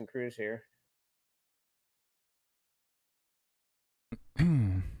take Nelson Cruz here.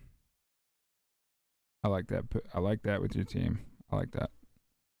 I like that. I like that with your team. I like that.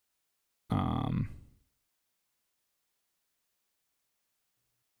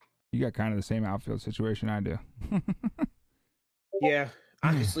 You got kind of the same outfield situation I do. Yeah,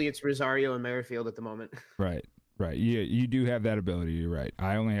 honestly, it's Rosario and Merrifield at the moment. Right. You do have that ability. You're right.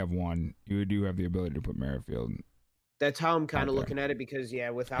 I only have one. You do have the ability to put Merrifield. That's how I'm kind of looking at it, because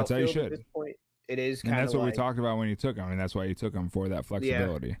with outfield at this point, it is kind of. And that's what we talked about when you took him. I mean, that's why you took him, for that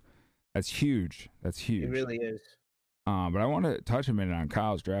flexibility. Yeah. That's huge. It really is. But I want to touch a minute on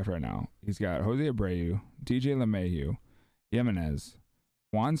Kyle's draft right now. He's got Jose Abreu, DJ LeMahieu, Jimenez,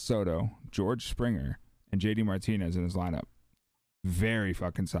 Juan Soto, George Springer, and JD Martinez in his lineup. Very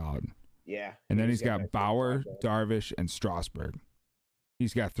fucking solid. Yeah. And then he's got Bauer, Darvish, and Strasburg.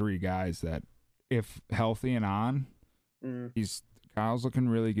 He's got 3 guys that, if healthy and on, Kyle's looking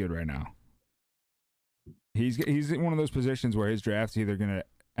really good right now. He's in one of those positions where his draft's either going to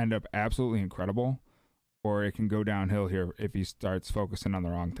end up absolutely incredible, or it can go downhill here if he starts focusing on the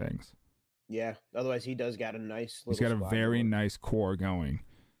wrong things. Yeah, otherwise he does got a nice little. He's got a very nice core going.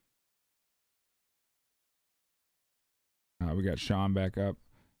 We got Sean back up.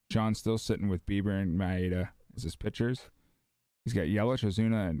 Sean's still sitting with Bieber and Maeda as his pitchers. He's got Yelich,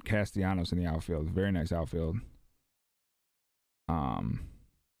 Ozuna, and Castellanos in the outfield. Very nice outfield.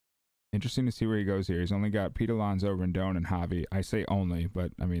 Interesting to see where he goes here. He's only got Pete Alonso, Rendon, and Javi. I say only,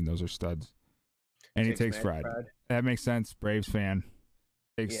 but I mean those are studs. And he takes Fried. That makes sense. Braves fan.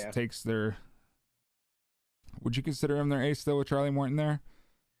 Takes their. Would you consider him their ace still with Charlie Morton there?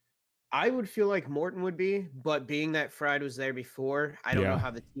 I would feel like Morton would be, but being that Fried was there before, I don't know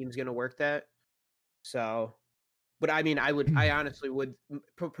how the team's going to work that. So, but I mean, I honestly would,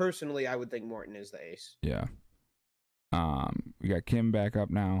 personally, I would think Morton is the ace. Yeah. We got Kim back up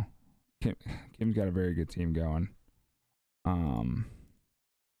now Kim's got a very good team going.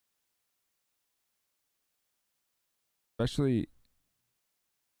 Especially,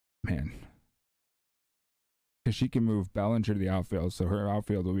 man, because she can move Bellinger to the outfield. So her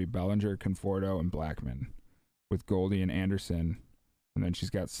outfield will be Bellinger, Conforto, and Blackman, with Goldie and Anderson. And then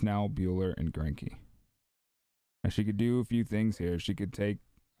she's got Snell, Bueller, and Greinke. Now she could do a few things here. She could take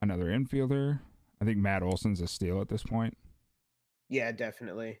another infielder. I think Matt Olson's a steal at this point. Yeah,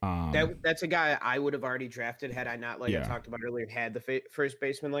 definitely. That's a guy I would have already drafted had I not, like I talked about earlier, had the first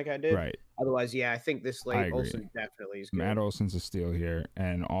baseman like I did. Right. Otherwise, yeah, I think this late Olson definitely is good. Matt Olson's a steal here.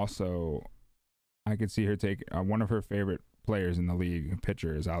 And also, I could see her take one of her favorite players in the league,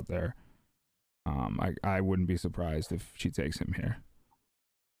 pitcher, is out there. I wouldn't be surprised if she takes him here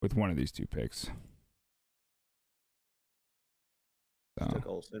with one of these two picks.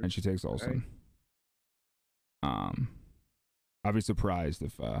 So, and she takes Olson. Right. I'll be surprised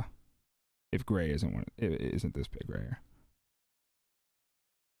if Gray isn't this pick right here.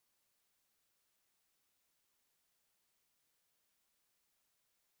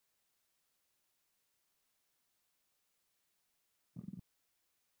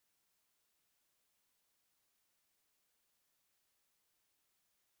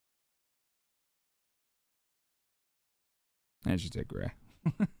 And she take Gray.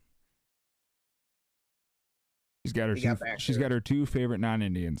 She's got her two favorite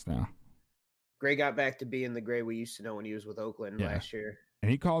non-Indians now. Gray got back to being the Gray we used to know when he was with Oakland last year.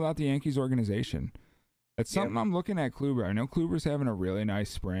 And he called out the Yankees organization. That's something I'm looking at Kluber. I know Kluber's having a really nice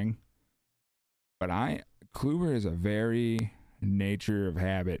spring, but Kluber is a very nature of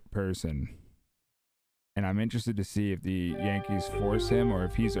habit person. And I'm interested to see if the Yankees force him or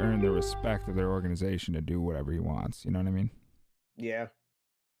if he's earned the respect of their organization to do whatever he wants. You know what I mean? Yeah.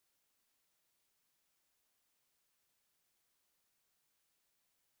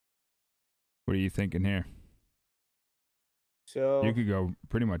 What are you thinking here? So you could go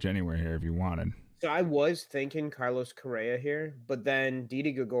pretty much anywhere here if you wanted. So I was thinking Carlos Correa here, but then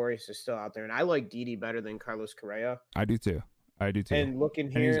Didi Gregorius is still out there, and I like Didi better than Carlos Correa. I do too. And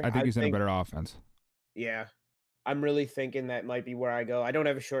looking here, I think he's in a better offense. Yeah. I'm really thinking that might be where I go. I don't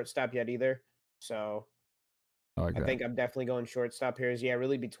have a shortstop yet either, so I think I'm definitely going shortstop here.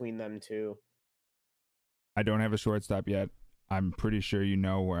 Really between them two. I don't have a shortstop yet. I'm pretty sure you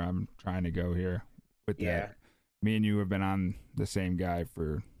know where I'm trying to go here with that. Me and you have been on the same guy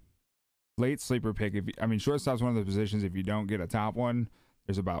for late sleeper pick. Shortstop's one of the positions, if you don't get a top one,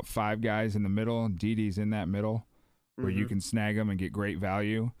 there's about 5 guys in the middle. Didi's in that middle where you can snag them and get great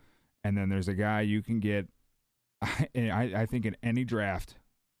value. And then there's a guy you can get, I think, in any draft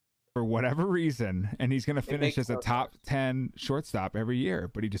for whatever reason, and he's going to finish as a top 10 shortstop every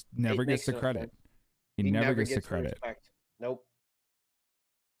year, but he just never gets the credit. He never gets the credit. Nope.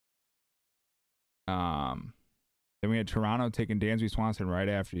 Then we had Toronto taking Dansby Swanson right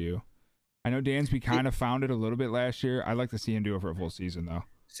after you. I know Dansby kind of found it a little bit last year. I'd like to see him do it for a full season, though.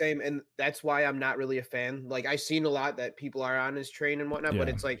 Same, and that's why I'm not really a fan. Like, I've seen a lot that people are on his train and whatnot, but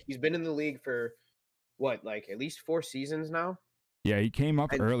it's like he's been in the league for, at least 4 seasons now? Yeah, he came up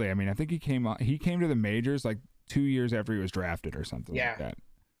early. I think he came to the majors like 2 years after he was drafted or something like that.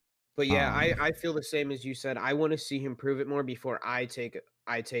 But yeah, I feel the same as you said. I want to see him prove it more before I take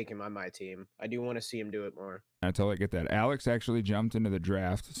him on my team. I do want to see him do it more. I totally get that. Alex actually jumped into the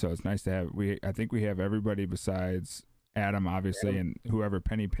draft, so it's nice to have. I think we have everybody besides Adam, obviously, and whoever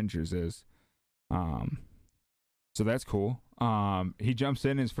Penny Pinchers is. So that's cool. He jumps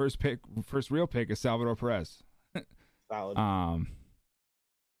in. His first real pick is Salvador Perez. Solid.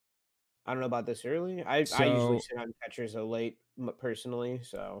 I don't know about this early. I usually sit on catchers so late personally.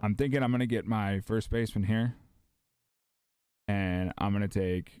 So I'm thinking I'm gonna get my first baseman here, and I'm gonna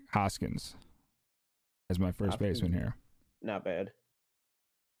take Hoskins as my first baseman here. Not bad.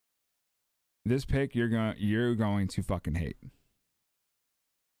 This pick you're going to fucking hate.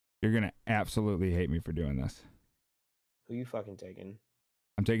 You're gonna absolutely hate me for doing this. Who you fucking taking?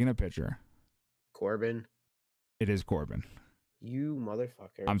 I'm taking a pitcher. Corbin. It is Corbin. You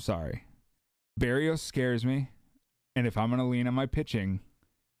motherfucker. I'm sorry. Barrios scares me, and if I'm going to lean on my pitching,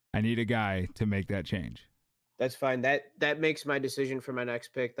 I need a guy to make that change. That's fine. That makes my decision for my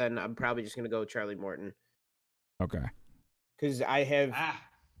next pick. Then I'm probably just going to go with Charlie Morton. Okay. Because I have...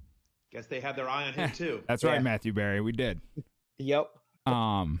 Guess they had their eye on him, too. That's right, Matthew Berry. We did. Yep.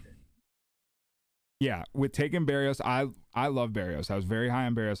 Yeah, with taking Barrios, I love Barrios. I was very high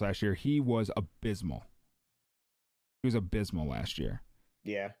on Barrios last year. He was abysmal. He was abysmal last year.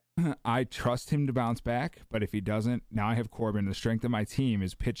 Yeah. I trust him to bounce back, but if he doesn't, now I have Corbin. The strength of my team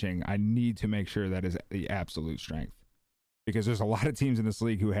is pitching. I need to make sure that is the absolute strength because there's a lot of teams in this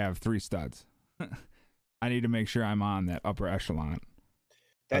league who have 3 studs. I need to make sure I'm on that upper echelon.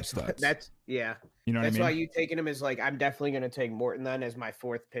 That's yeah. You know what I mean? That's why you taking him as like, I'm definitely going to take Morton then as my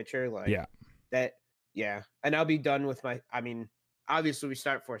 4th pitcher. Like, yeah. That, yeah. And I'll be done with obviously we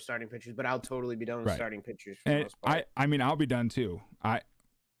start 4 starting pitchers, but I'll totally be done with starting pitchers for the most part. I mean, I'll be done too.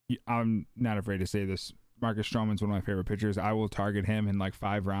 I'm not afraid to say this. Marcus Stroman's one of my favorite pitchers. I will target him in like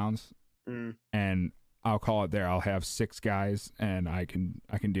 5 rounds, and I'll call it there. I'll have 6 guys, and I can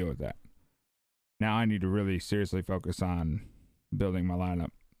deal with that. Now I need to really seriously focus on building my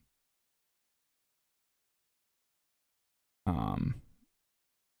lineup.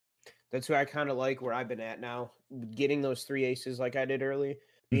 That's where I kind of like where I've been at now. Getting those 3 aces like I did early,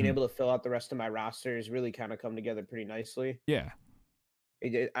 being able to fill out the rest of my roster has really kind of come together pretty nicely. Yeah.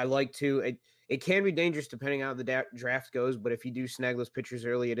 I like to. It can be dangerous depending on how the draft goes, but if you do snag those pitchers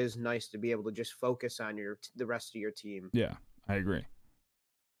early, it is nice to be able to just focus on the rest of your team. Yeah, I agree.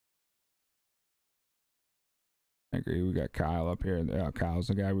 We got Kyle up here. Kyle's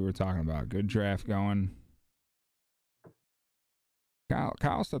the guy we were talking about. Good draft going.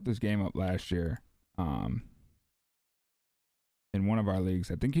 Kyle stepped this game up last year in one of our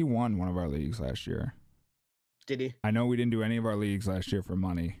leagues. I think he won one of our leagues last year. Did he? I know we didn't do any of our leagues last year for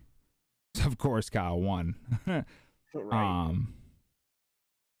money. So of course, Kyle won. Right.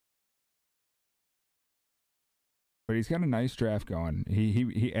 But he's got a nice draft going.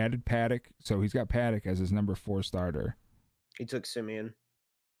 He added Paddock, so he's got Paddock as his number 4 starter. He took Simeon.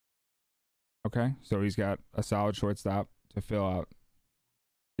 Okay, so he's got a solid shortstop to fill out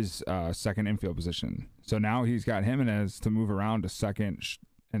his second infield position. So now he's got Jimenez to move around to second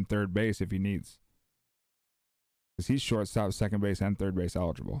and third base if he needs. Because he's shortstop, second base, and third base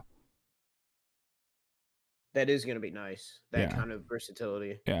eligible. That is going to be nice. That kind of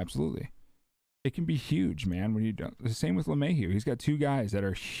versatility. Yeah, absolutely. It can be huge, man. When you don't. The same with LeMahieu. He's got 2 guys that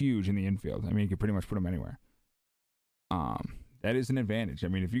are huge in the infield. I mean, you can pretty much put them anywhere. That is an advantage. I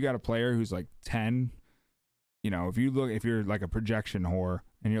mean, if you got a player who's like 10, if you're like a projection whore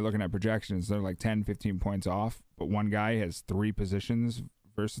and you're looking at projections, they're like 10, 15 points off, but one guy has 3 positions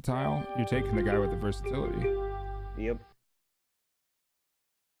versatile, you're taking the guy with the versatility. Yep.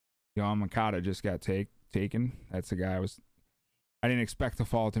 Makata just got taken. That's the guy I didn't expect to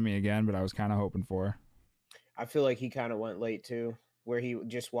fall to me again, but I was kind of hoping for. I feel like he kind of went late too, where he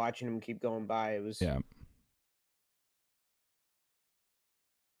just watching him keep going by. It was. Yeah.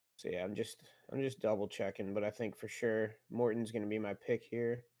 So yeah, I'm just double checking, but I think for sure Morton's going to be my pick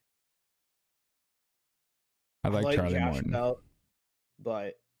here. I like Charlie Josh Morton. Bell,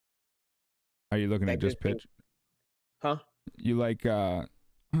 but are you looking at just pitch? Huh? You like?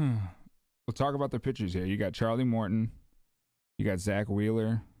 We'll talk about the pitchers here. You got Charlie Morton. You got Zach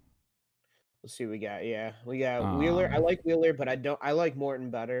Wheeler. Let's see what we got. Yeah, we got Wheeler. I like Wheeler, but I like Morton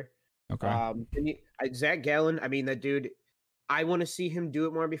better. Okay. Zach Gallen, I mean, that dude, I want to see him do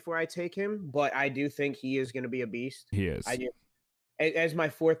it more before I take him, but I do think he is going to be a beast. He is. I do. As my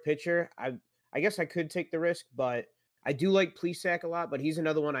 4th pitcher, I guess I could take the risk, but I do like Plesac a lot, but he's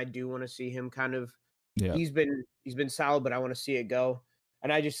another one I do want to see him kind of. Yeah. He's been solid, but I want to see it go.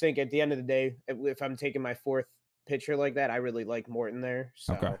 And I just think at the end of the day, if I'm taking my 4th pitcher like that, I really like Morton there.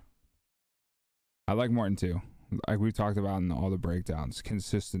 So. Okay. I like Morton too. Like we've talked about in all the breakdowns,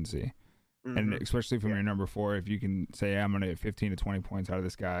 consistency. And especially from your number 4, if you can say, I'm going to get 15 to 20 points out of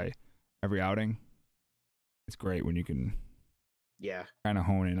this guy every outing, it's great when you can kind of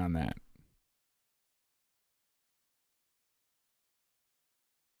hone in on that.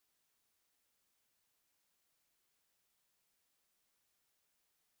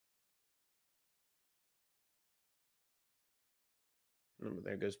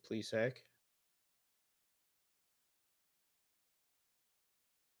 There goes Plesac.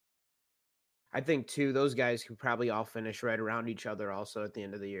 I think, too, those guys could probably all finish right around each other also at the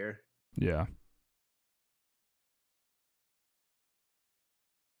end of the year. Yeah.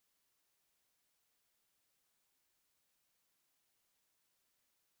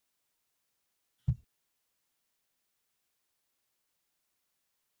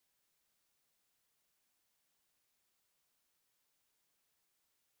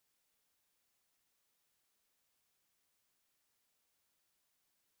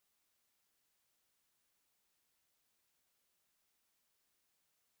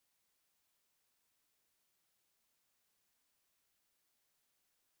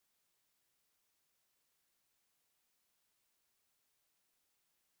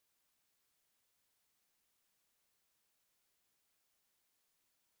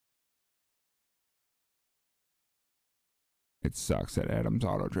 It sucks that Adam's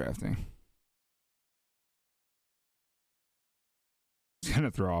auto drafting. It's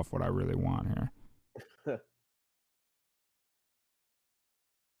gonna throw off what I really want here.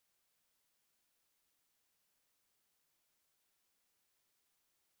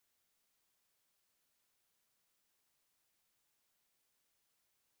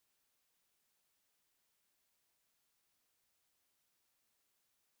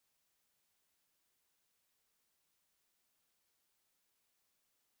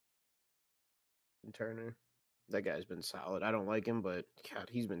 Turner. That guy's been solid. I don't like him, but God,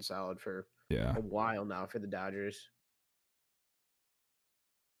 he's been solid for Yeah. a while now for the Dodgers.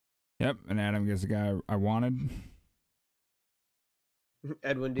 Yep, and Adam gets the guy I wanted.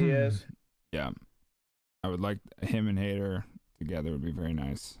 Edwin Diaz. Yeah. I would like him and Hader together would be very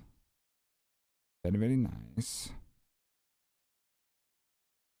nice. Very, very nice.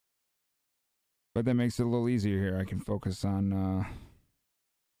 But that makes it a little easier here. I can focus on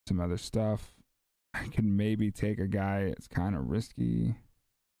some other stuff. I could maybe take a guy. It's kind of risky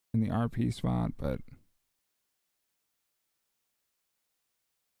in the RP spot, but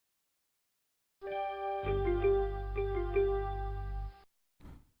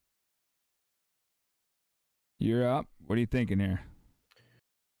you're up. What are you thinking here?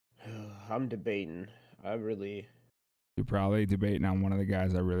 I'm debating. You're probably debating on one of the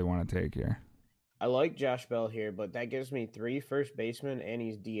guys I really want to take here. I like Josh Bell here, but that gives me 3 first basemen, and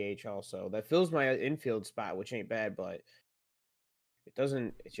he's DH also. That fills my infield spot, which ain't bad, but it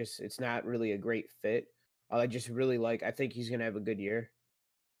doesn't. It's not really a great fit. I just really like. I think he's gonna have a good year.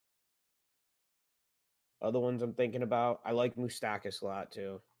 Other ones I'm thinking about, I like Moustakas a lot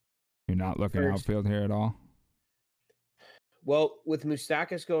too. You're not looking outfield here at all? Well, with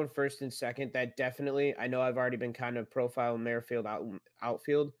Moustakas going first and second, that definitely. I know I've already been kind of profiling Merrifield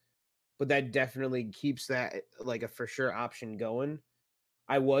outfield. But that definitely keeps that like a for sure option going.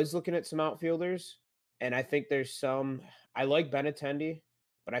 I was looking at some outfielders, and I think there's some. I like Benintendi,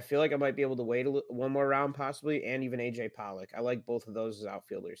 but I feel like I might be able to wait one more round possibly, and even AJ Pollock. I like both of those as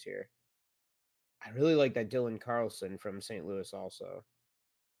outfielders here. I really like that Dylan Carlson from St. Louis also.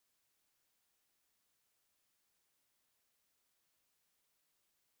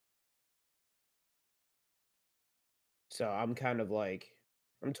 So I'm kind of like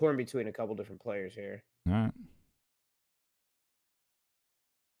I'm torn between a couple different players here. All right.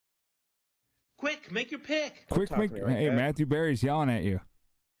 Quick, make your pick. Hey, Matthew Berry's yelling at you.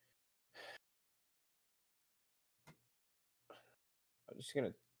 I'm just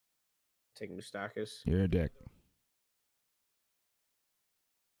gonna take Moustakas. You're a dick.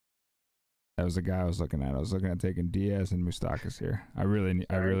 That was the guy I was looking at. I was looking at taking Diaz and Moustakas here. I really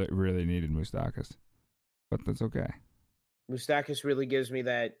needed Moustakas, but that's okay. Moustakas really gives me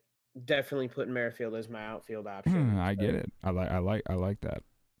that. Definitely putting Merrifield as my outfield option. I get it. I like that.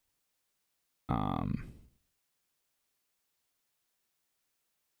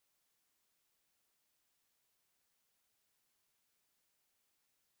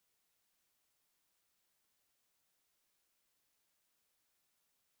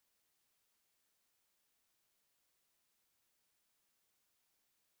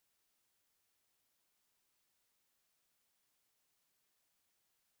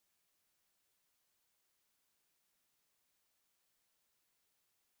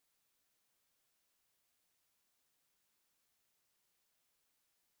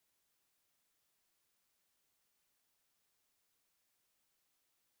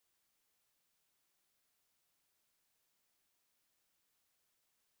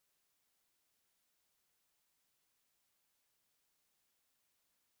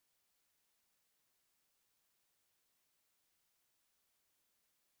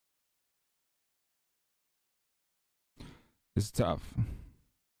 It's tough.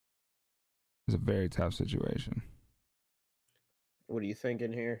 It's a very tough situation. What are you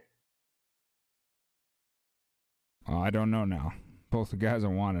thinking here? I don't know now. Both the guys I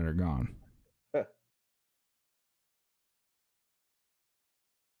wanted are gone. Huh.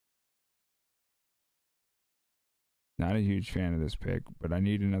 Not a huge fan of this pick, but I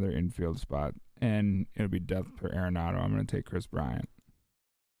need another infield spot, and it'll be depth for Arenado. I'm going to take Chris Bryant.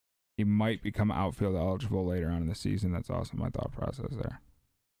 He might become outfield eligible later on in the season. That's also my thought process there.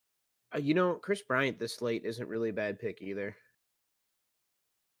 Chris Bryant this late isn't really a bad pick either.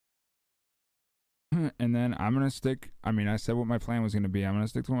 And then I'm going to stick. I mean, I said what my plan was going to be. I'm going to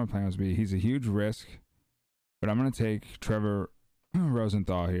stick to what my plan was going to be. He's a huge risk, but I'm going to take Trevor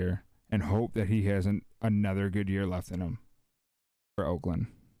Rosenthal here and hope that he has another good year left in him for Oakland.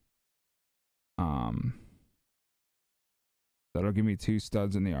 That'll give me 2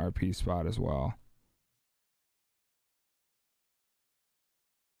 studs in the RP spot as well.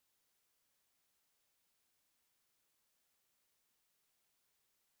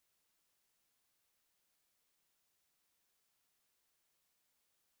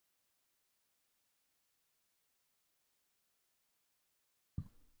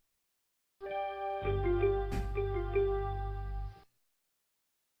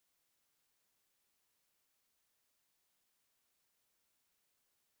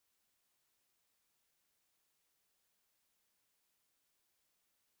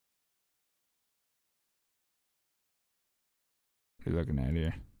 You're looking at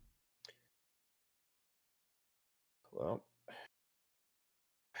here. Well,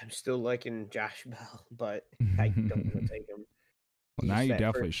 I'm still liking Josh Bell, but I don't want to take him. Well, now you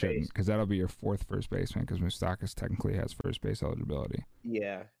definitely shouldn't, because that'll be your fourth first baseman, because Moustakas technically has first base eligibility.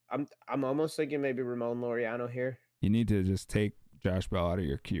 Yeah, I'm almost thinking maybe Ramon Laureano here. You need to just take Josh Bell out of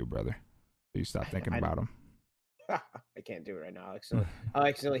your queue, brother. So you stop thinking about him. I can't do it right now. I'll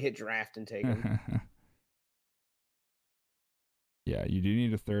accidentally hit draft and take him. Yeah, you do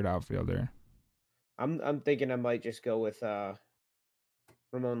need a third outfielder. I'm thinking I might just go with Ramon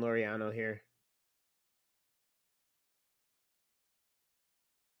Laureano here.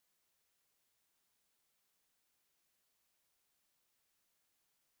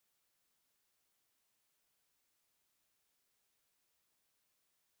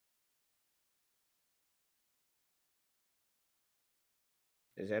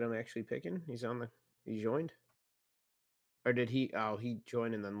 Is that him actually picking? He joined? Or did he? Oh, he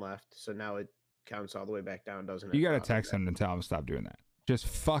joined and then left. So now it counts all the way back down, doesn't it? You got to text him and tell him to stop doing that. Just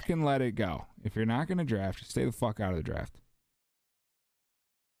fucking let it go. If you're not going to draft, just stay the fuck out of the draft.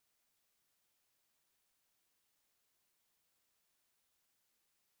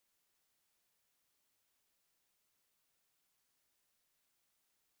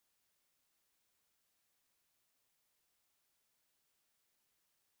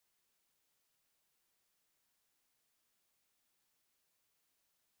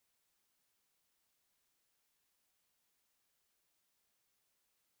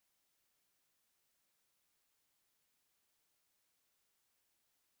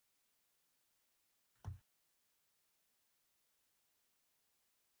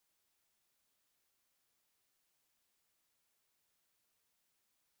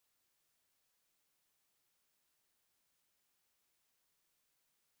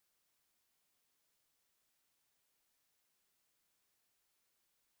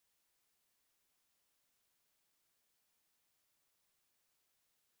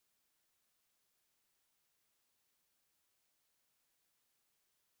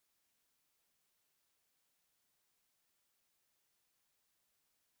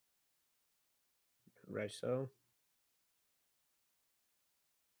 Right, so.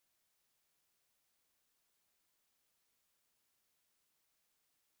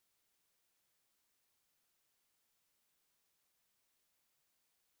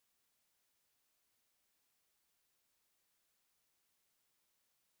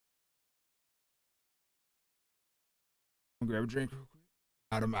 Grab a drink real quick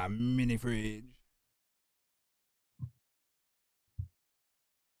out of my mini fridge.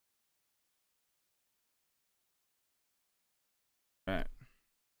 All right.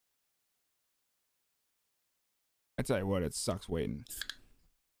 I tell you what, it sucks waiting.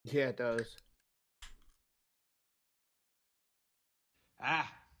 Yeah, it does.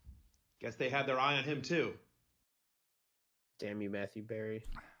 Guess they had their eye on him too. Damn you, Matthew Berry.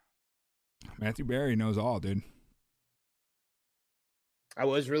 Matthew Berry knows all, dude. I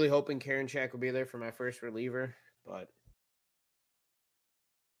was really hoping Karinchak would be there for my first reliever, but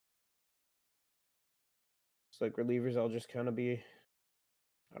it's like relievers, I'll just kind of be.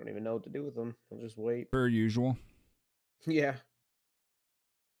 I don't even know what to do with them. I'll just wait. Per usual. Yeah.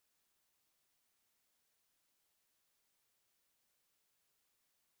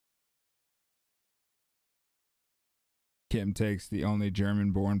 Kim takes the only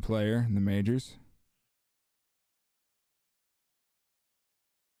German-born player in the majors.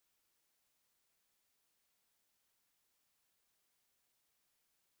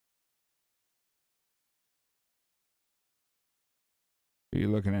 Who are you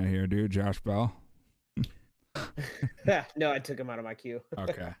looking at here, dude? Josh Bell? No, I took him out of my queue.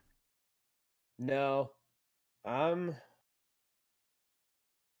 Okay. No. Because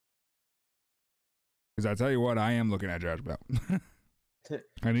I tell you what, I am looking at Josh Bell.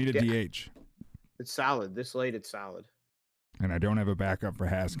 I need a DH. It's solid. This late, it's solid. And I don't have a backup for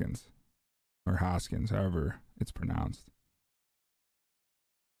Haskins. Or Hoskins, however it's pronounced.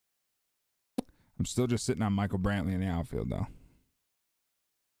 I'm still just sitting on Michael Brantley in the outfield, though.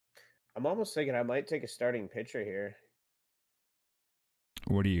 I'm almost thinking I might take a starting pitcher here.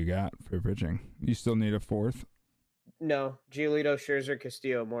 What do you got for pitching? You still need a fourth? No. Giolito, Scherzer,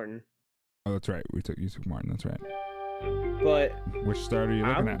 Castillo, Morton. Oh, that's right. You took Martin. That's right. But which starter are you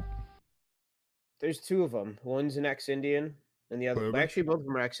looking at? There's two of them. One's an ex-Indian, and the other. Kluber? Actually, both of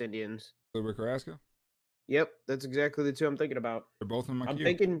them are ex-Indians. Kluber, Carrasco? Yep, that's exactly the two I'm thinking about. They're both in my queue. I'm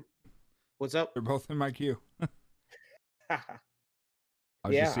thinking. What's up? They're both in my queue. I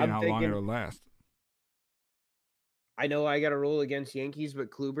was Yeah, just seeing I'm how long thinking- it'll last. I know I got to roll against Yankees,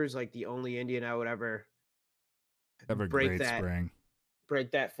 but Kluber's like the only Indian I would ever Have a break great that spring. break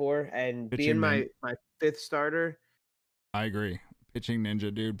that for, and Pitching being my fifth starter. I agree. Pitching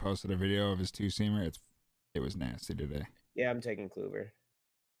Ninja dude posted a video of his two-seamer. It was nasty today. Yeah, I'm taking Kluber.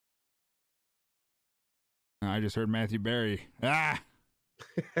 I just heard Matthew Berry.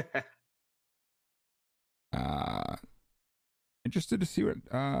 Interested to see what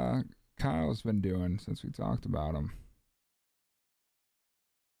Kyle's been doing since we talked about him.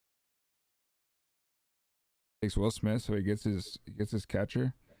 Takes Will Smith, so he gets his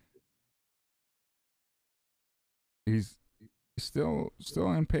catcher. He's still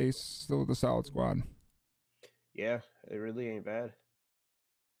in pace, still with a solid squad. Yeah, it really ain't bad.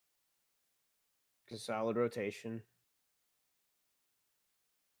 It's a solid rotation.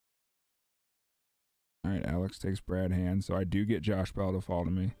 All right, Alex takes Brad Hand, so I do get Josh Bell to fall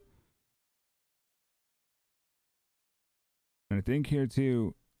to me. And I think here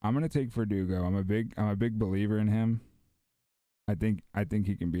too, I'm gonna take Verdugo. I'm a big believer in him. I think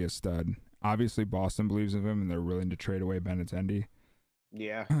he can be a stud. Obviously, Boston believes in him, and they're willing to trade away Benintendi.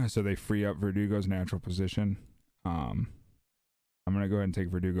 Yeah. So they free up Verdugo's natural position. I'm gonna go ahead and take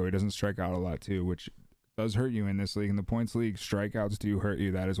Verdugo. He doesn't strike out a lot too, which does hurt you in this league. In the points league, strikeouts do hurt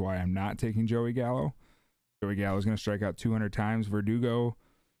you. That is why I'm not taking Joey Gallo. Joey Gallo is going to strike out 200 times. Verdugo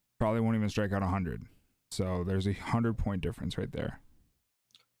probably won't even strike out 100. So there's a 100-point difference right there.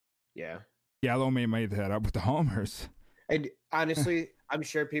 Yeah. Gallo may make that up with the homers. And honestly, I'm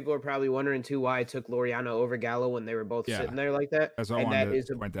sure people are probably wondering too why I took Laureano over Gallo when they were both sitting there like that. That's why I wanted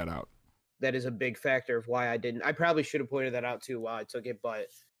to point that out. That is a big factor of why I didn't. I probably should have pointed that out too while I took it, but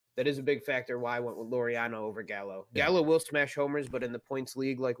that is a big factor why I went with Laureano over Gallo. Yeah. Gallo will smash homers, but in the points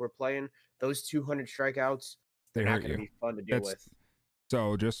league like we're playing, those 200 strikeouts, they're not going to be fun to deal with.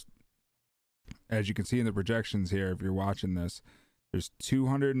 So just as you can see in the projections here, if you're watching this, there's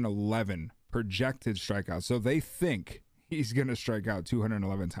 211 projected strikeouts. So they think he's going to strike out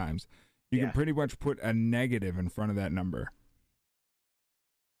 211 times. You can pretty much put a negative in front of that number.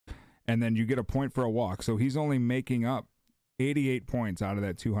 And then you get a point for a walk. So he's only making up 88 points out of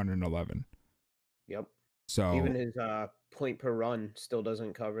that 211. Yep. So even his point per run still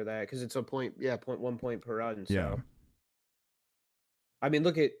doesn't cover that because it's a point, 1 point per run. So yeah. I mean,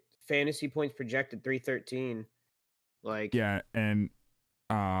 look at fantasy points projected 313. Like and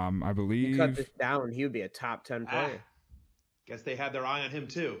I believe you cut this down, he would be a top 10 player. Guess they had their eye on him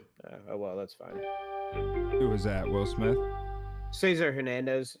too. Oh well, that's fine. Who was that? Will Smith? Cesar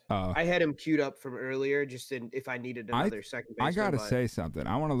Hernandez. I had him queued up from earlier, just if I needed another second baseman. I gotta say something.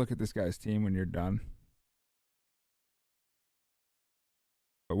 I want to look at this guy's team when you're done.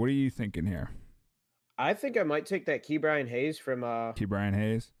 But what are you thinking here? I think I might take that Ke'Bryan Hayes from Ke'Bryan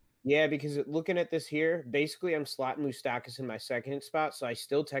Hayes. Yeah, because looking at this here, basically I'm slotting Moustakas in my second spot, so I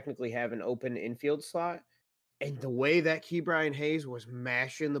still technically have an open infield slot. And the way that Ke'Bryan Hayes was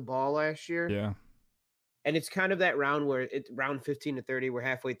mashing the ball last year. Yeah. And it's kind of that round where it's round 15 to 30, we're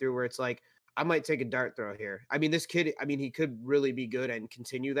halfway through where it's like, I might take a dart throw here. I mean, this kid, he could really be good and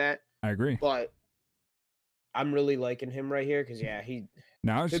continue that. I agree. But I'm really liking him right here because, he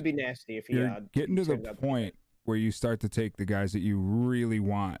could be nasty if he getting to the point where you start to take the guys that you really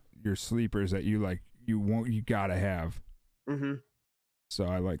want, your sleepers that you like, you gotta have. Mm-hmm. So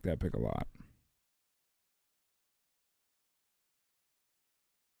I like that pick a lot.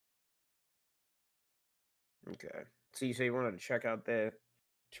 Okay. So you say you wanted to check out the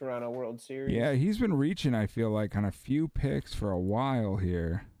Toronto World Series? Yeah, he's been reaching, I feel like, on a few picks for a while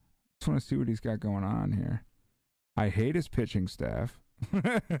here. Just want to see what he's got going on here. I hate his pitching staff.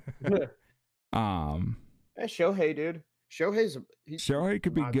 Shohei, dude. Shohei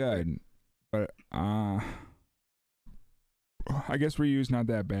could be good, but I guess Ryu's not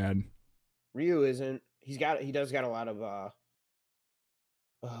that bad. Ryu isn't. He does got a lot of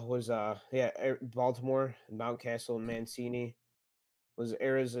Baltimore, Mountcastle, and Mancini. Was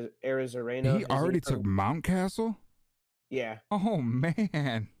Arizarena. He already took Mountcastle? Yeah. Oh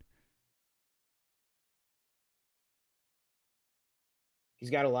man. He's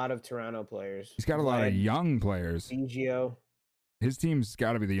got a lot of Toronto players. He's got a lot of young players. Biggio. His team's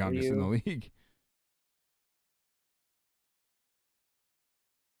got to be the youngest in the league.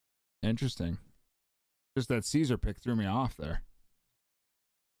 Interesting. Just that Caesar pick threw me off there.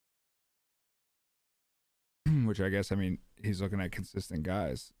 Which I guess, he's looking at consistent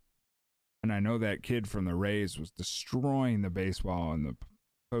guys. And I know that kid from the Rays was destroying the baseball in the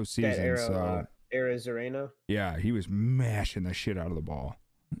postseason. Arizarena? Yeah, he was mashing the shit out of the ball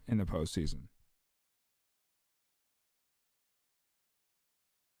in the postseason.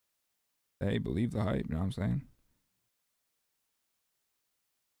 Hey, believe the hype, you know what I'm saying?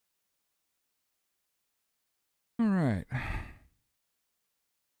 All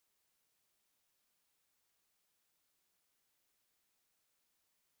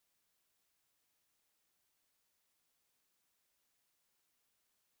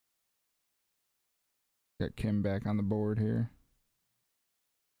Got Kim back on the board here.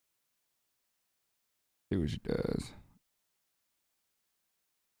 See what she does.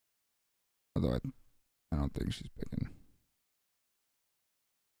 Although I don't think she's picking.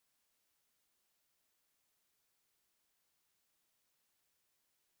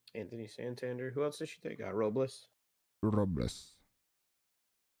 Anthony Santander. Who else did she take? Robles. Robles.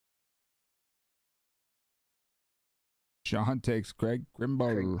 Sean takes Craig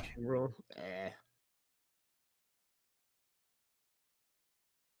Kimbrel.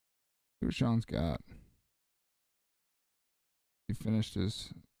 See what Sean's got. He finished his.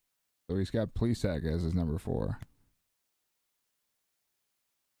 So he's got Plesac as his number 4.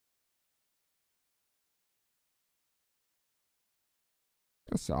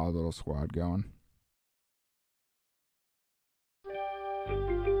 A solid little squad going.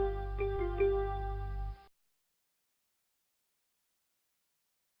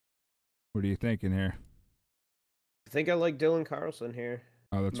 What are you thinking here? I think I like Dylan Carlson here.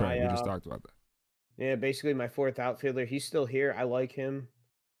 Oh, that's right. We just talked about that. Yeah, basically my 4th outfielder. He's still here. I like him,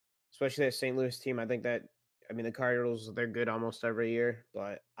 especially that St. Louis team. I think that, the Cardinals, they're good almost every year,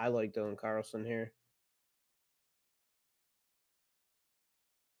 but I like Dylan Carlson here.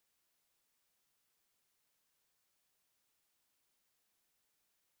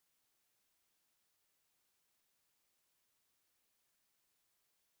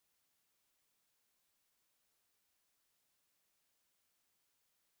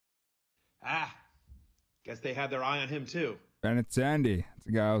 Ah, guess they had their eye on him too. Benintendi. That's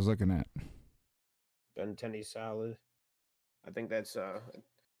the guy I was looking at. Benintendi's solid. I think that's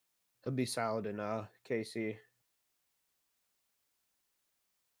he'll be solid in KC.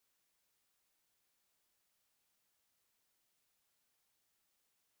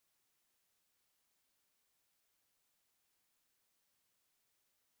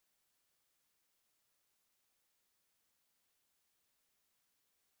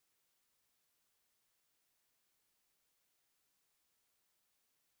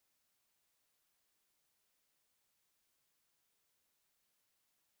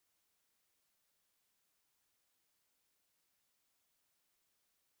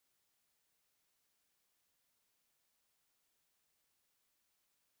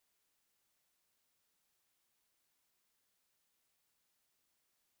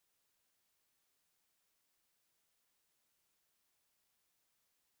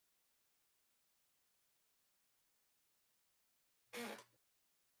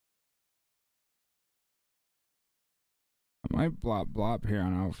 I might blop here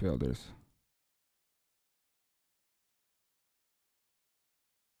on outfielders.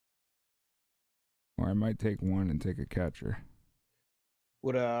 Or I might take one and take a catcher.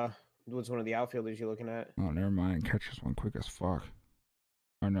 What's one of the outfielders you're looking at? Oh, never mind. Catchers went quick as fuck.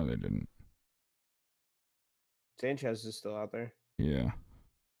 Oh, no, they didn't. Sanchez is still out there. Yeah.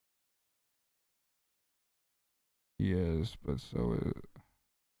 He is, but so is...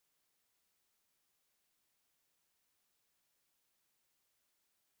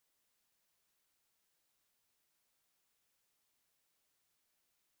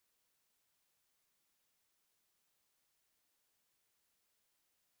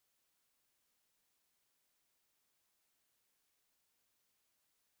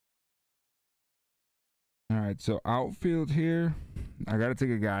 All right, so outfield here. I got to take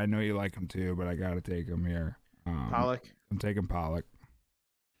a guy. I know you like him too, but I got to take him here. Pollock. I'm taking Pollock.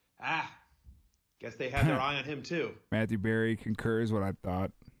 Ah, guess they had their eye on him too. Matthew Berry concurs what I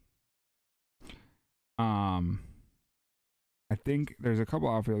thought. I think there's a couple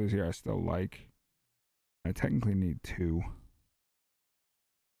outfielders here I still like. I technically need 2.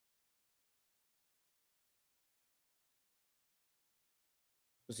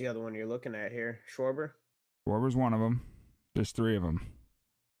 What's the other one you're looking at here? Schwarber? Schwarber's one of them. There's 3 of them.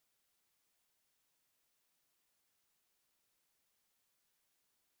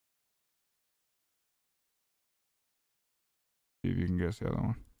 See if you can guess the other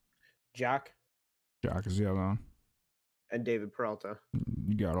one. Jock? Jock is the other one. And David Peralta.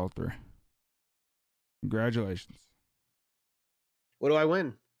 You got all 3. Congratulations. What do I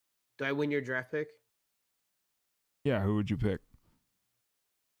win? Do I win your draft pick? Yeah, who would you pick?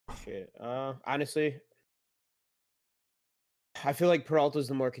 Shit. Honestly, I feel like Peralta's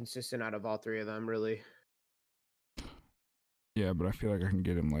the more consistent out of all 3 of them, really. Yeah, but I feel like I can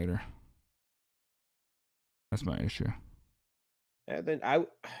get him later. That's my issue. And then I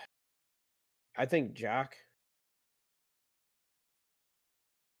think Jock.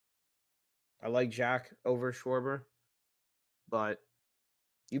 I like Jock over Schwarber, but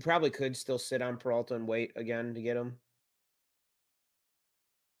you probably could still sit on Peralta and wait again to get him.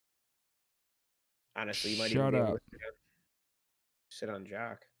 Honestly, you might Shut even be able up. to sit on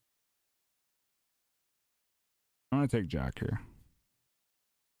Jock. I'm gonna take Jock here.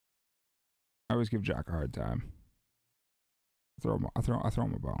 I always give Jock a hard time. I throw him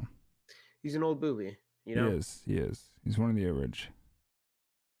a bone. He's an old booby, you know. He is. He is. He's one of the average.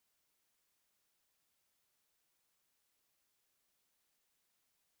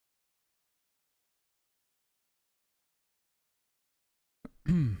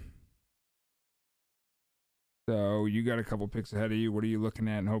 So you got a couple picks ahead of you. What are you looking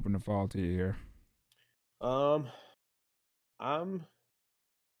at and hoping to fall to you here? I'm Are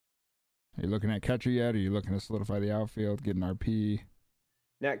you looking at catcher yet? Are you looking to solidify the outfield, get an RP?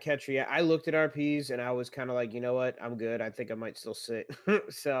 not catcher yet. I looked at RPs and I was kind of like, you know what? I'm good. I think I might still sit.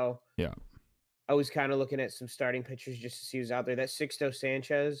 So Yeah. I was kind of looking at some starting pitchers just to see who's out there. That Sixto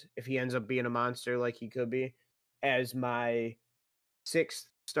Sanchez, if he ends up being a monster like he could be, as my sixth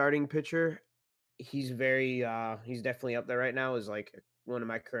starting pitcher, he's definitely up there right now. Is like one of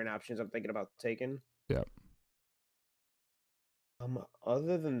my current options I'm thinking about taking. Yep.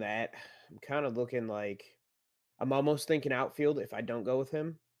 Other than that, I'm kind of looking like I'm almost thinking outfield if I don't go with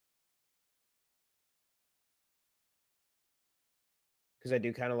him. Because I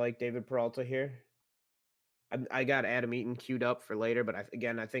do kind of like David Peralta here. I got Adam Eaton queued up for later, but I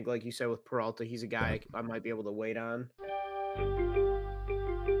think like you said with Peralta, he's a guy I might be able to wait on.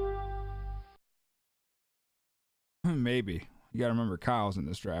 Maybe. You got to remember Kyle's in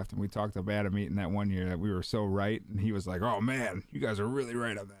this draft, and we talked about Adam Eaton that one year that we were so right, and he was like, "Oh man, you guys are really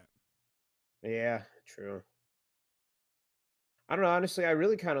right on that." Yeah, true. I don't know. Honestly, I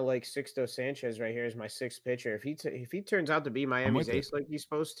really kind of like Sixto Sanchez right here as my sixth pitcher. If he turns out to be Miami's ace like he's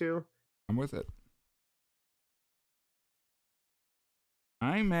supposed to, I'm with it.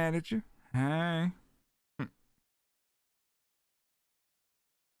 I ain't mad at you. Hey.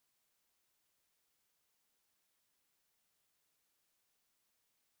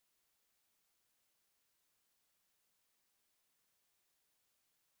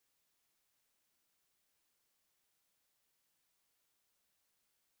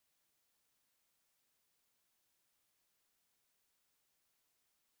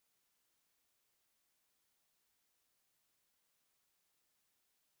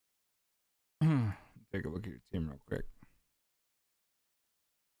 Take a look at your team real quick.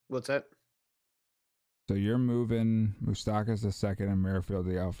 what's that? So you're moving Moustakas the second and Merrifield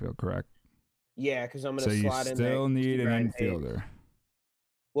the outfield, correct? Yeah, because I'm So gonna you slot in. still need an Ke'Bryan infielder. Hayes.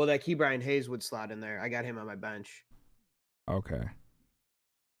 Well, that Ke'Bryan Hayes would slot in there. I got him on my bench. Okay.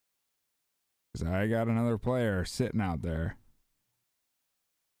 Because I got another player sitting out there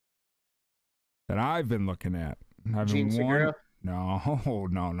that I've been looking at. Gene Segura? No.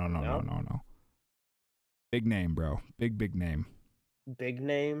 Big name, bro. Big name. Big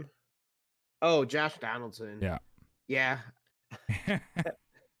name? Oh, Josh Donaldson. Yeah. Yeah.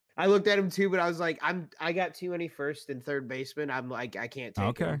 I looked at him too, but I was like, I got too many first and third basemen. I'm like, I can't take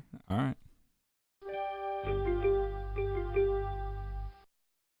Okay. him. All right.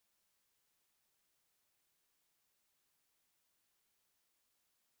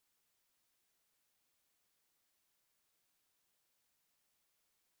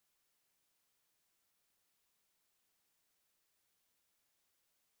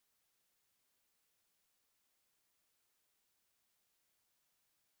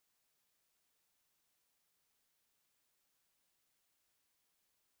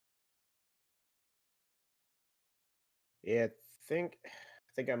 Yeah, I think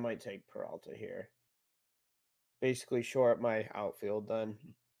I might take Peralta here. Basically shore up my outfield then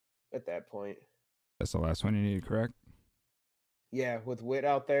at that point. That's the last one you need, correct? Yeah, with Witt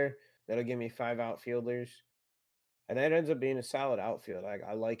out there, that'll give me 5 outfielders. And that ends up being a solid outfield.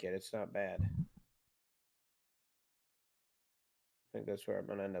 I like it. It's not bad. I think that's where I'm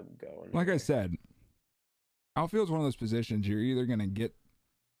gonna end up going. Like I said, outfield's one of those positions you're either gonna get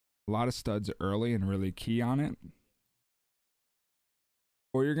a lot of studs early and really key on it,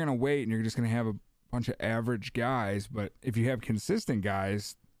 or you're gonna wait and you're just gonna have a bunch of average guys. But if you have consistent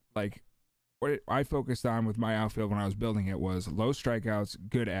guys, like what I focused on with my outfield when I was building it was low strikeouts,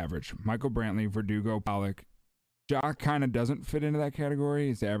 good average. Michael Brantley, Verdugo, Pollock. Jock kind of doesn't fit into that category.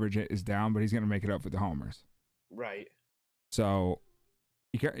 His average is down, but he's gonna make it up with the homers. Right. So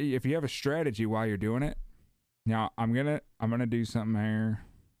if you have a strategy while you're doing it, now I'm gonna do something here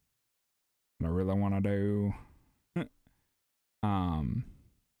I really want to do.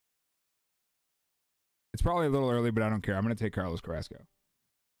 It's probably a little early, but I don't care. I'm gonna take Carlos Carrasco.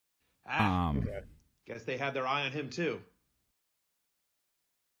 Guess they had their eye on him too.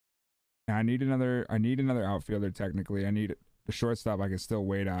 I need another outfielder. Technically, I need the shortstop I can still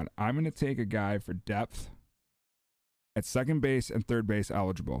wait on. I'm going to take a guy for depth at second base and third base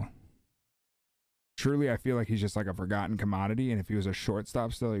eligible. Truly, I feel like he's just like a forgotten commodity, and if he was a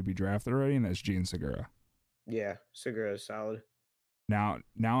shortstop still, he'd be drafted already, and that's Gene Segura. Yeah, Segura is solid. Now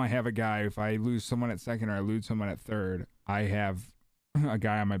I have a guy. If I lose someone at second or I lose someone at third, I have a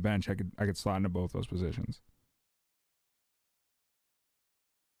guy on my bench. I could slot into both those positions.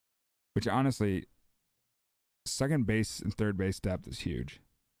 Which honestly, second base and third base depth is huge.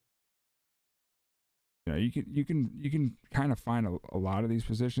 You know, you can kind of find a lot of these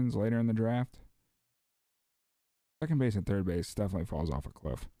positions later in the draft. Second base and third base definitely falls off a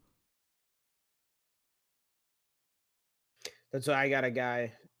cliff. That's why I got a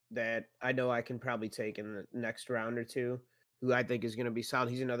guy that I know I can probably take in the next round or two, who I think is going to be solid.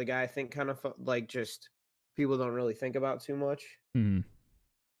 He's another guy I think kind of like just people don't really think about too much. Mm-hmm.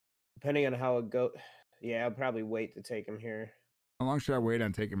 Depending on how it goes, yeah, I'll probably wait to take him here. How long should I wait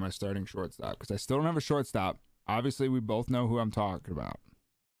on taking my starting shortstop? Because I still don't have a shortstop. Obviously, we both know who I'm talking about.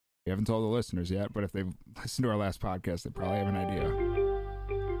 We haven't told the listeners yet, but if they've listened to our last podcast, they probably have an idea.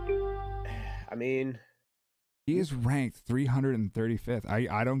 I mean, he is ranked 335th.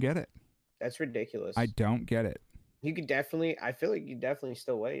 I don't get it. That's ridiculous. I don't get it. You could definitely, I feel like you definitely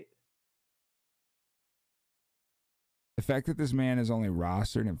still wait. The fact that this man is only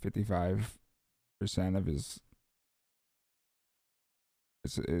rostered in 55% of his,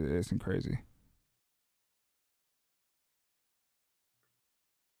 it's crazy.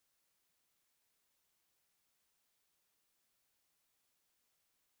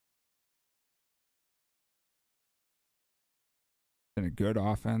 In a good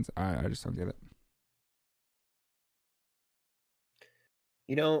offense, I just don't get it.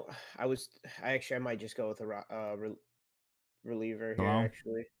 You know, I might just go with a reliever here,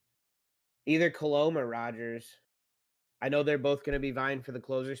 actually. Either Colomé or Rogers. I know they're both going to be vying for the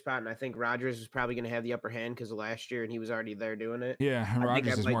closer spot, and I think Rogers is probably going to have the upper hand because of last year, and he was already there doing it. Yeah, and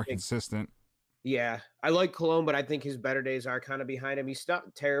Rogers is more consistent. Yeah, I like Colomé, but I think his better days are kind of behind him. He's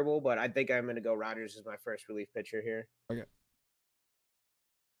not terrible, but I think I'm going to go Rogers as my first relief pitcher here. Okay.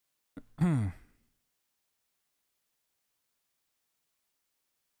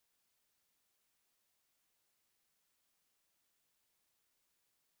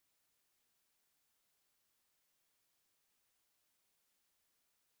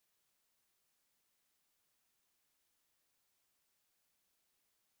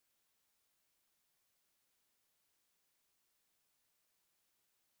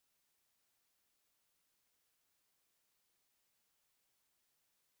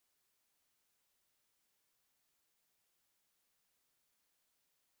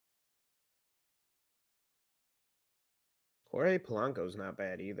 Jorge Polanco's not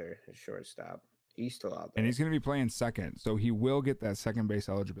bad either, his shortstop. He's still out there. And he's going to be playing second, so he will get that second base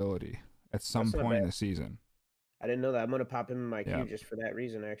eligibility at some point in the season. I didn't know that. I'm going to pop him in my queue just for that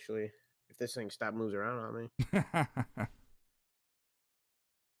reason, actually. If this thing moves around on me.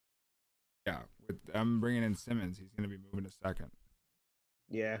 Yeah, with I'm bringing in Simmons, he's going to be moving to second.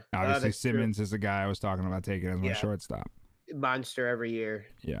 Yeah. Obviously, Simmons is the guy I was talking about taking as my shortstop. Monster every year.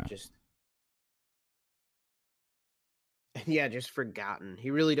 Yeah. Just forgotten.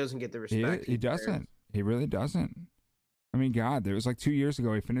 He really doesn't get the respect. He doesn't. He really doesn't. I mean, God, there was like 2 years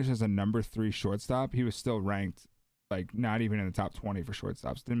ago, he finished as a number 3 shortstop. He was still ranked like not even in the top 20 for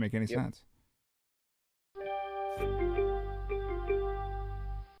shortstops. Didn't make any sense.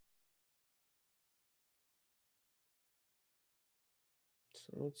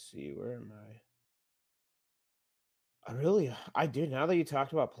 So let's see, where am I did. Now that you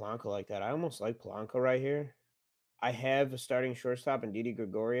talked about Polanco like that, I almost like Polanco right here. I have a starting shortstop in Didi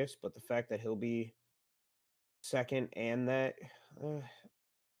Gregorius, but the fact that he'll be second and that, I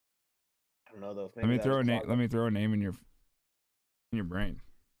don't know though. Let me throw a name. Let me throw a name in your brain.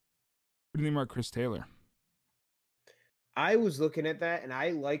 What do you think about Chris Taylor? I was looking at that, and I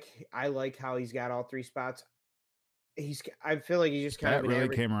like how he's got all 3 spots. I feel like he just kind of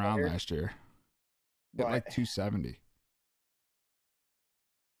really came around last year. Hit like 270.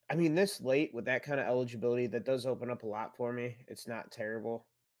 I mean, this late with that kind of eligibility, that does open up a lot for me. It's not terrible.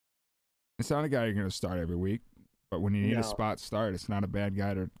 It's not a guy you're going to start every week, but when you need a spot start, it's not a bad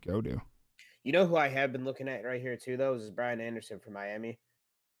guy to go to. You know who I have been looking at right here too, though, is Brian Anderson from Miami.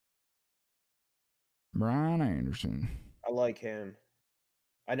 Brian Anderson. I like him.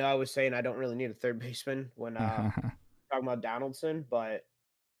 I know I was saying I don't really need a third baseman when talking about Donaldson, but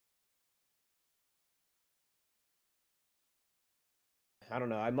I don't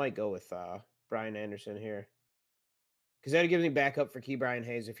know. I might go with Brian Anderson here. Because that gives me backup for Key Brian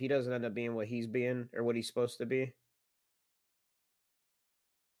Hayes if he doesn't end up being what he's being or what he's supposed to be.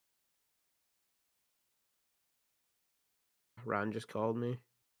 Ron just called me.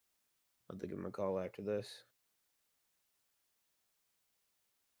 I'll have to give him a call after this.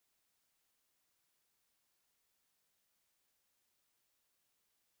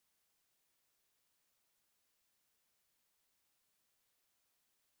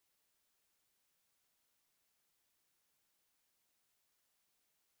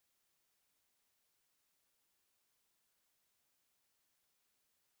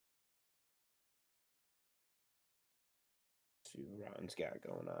 See what Ron's got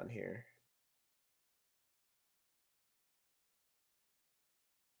going on here.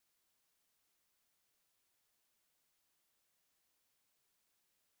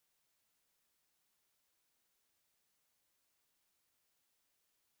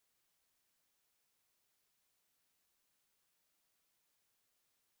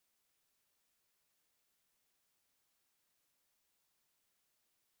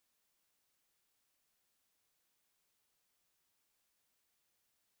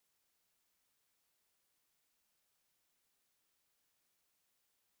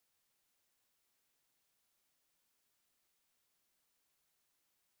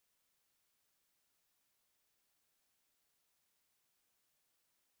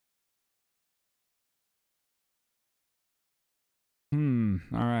 All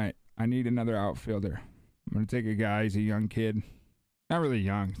right. I need another outfielder. I'm going to take a guy. He's a young kid. Not really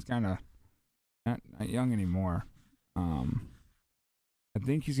young. He's kind of not young anymore. I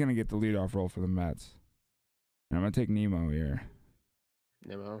think he's going to get the leadoff role for the Mets. And I'm going to take Nemo here.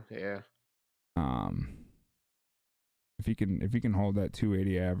 Nemo, yeah. If he can hold that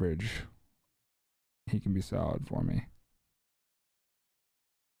 280 average, he can be solid for me.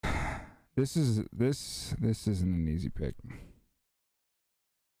 This isn't an easy pick.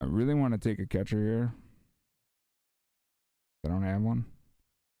 I really want to take a catcher here. I don't have one.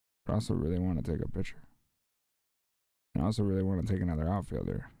 But I also really want to take a pitcher. And I also really want to take another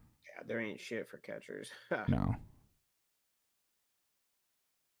outfielder. Yeah, there ain't shit for catchers. No.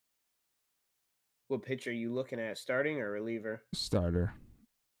 What pitcher are you looking at? Starting or reliever? Starter.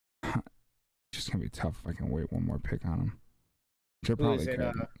 It's just going to be tough if I can wait one more pick on him. Which I Who probably is it?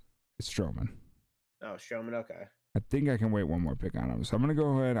 could. It's Stroman. Oh, Stroman, okay. I think I can wait one more pick on him. So I'm going to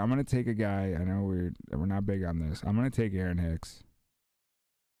go ahead. I'm going to take a guy. I know we're not big on this. I'm going to take Aaron Hicks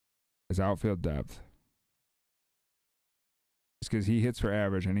as outfield depth. Just because he hits for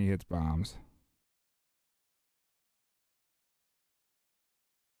average and he hits bombs.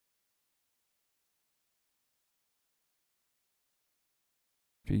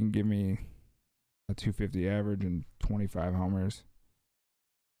 If he can give me a 250 average and 25 homers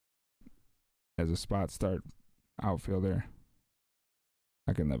as a spot start outfielder,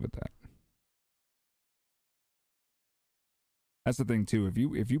 I can live with that. That's the thing too.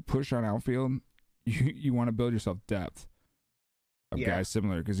 If you push on outfield, you want to build yourself depth of guys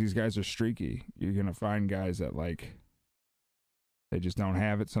similar, because these guys are streaky. You're gonna find guys that they just don't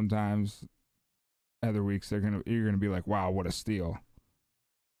have it sometimes. Other weeks you're gonna be like, wow, what a steal.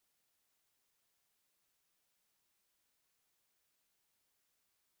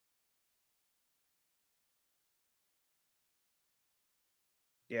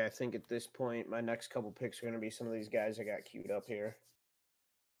 Yeah, I think at this point, my next couple picks are going to be some of these guys I got queued up here.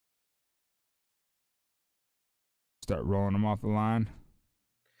 Start rolling them off the line.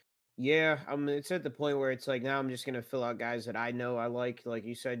 Yeah, it's at the point where it's like now I'm just going to fill out guys that I know I like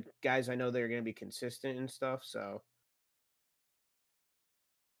you said, guys I know they're going to be consistent and stuff, so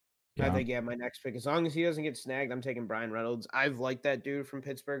I think, my next pick, as long as he doesn't get snagged, I'm taking Brian Reynolds. I've liked that dude from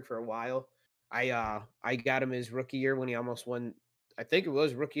Pittsburgh for a while. I got him his rookie year when he almost won. I think it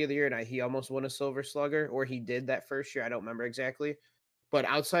was rookie of the year, and he almost won a Silver Slugger, or he did that first year. I don't remember exactly. But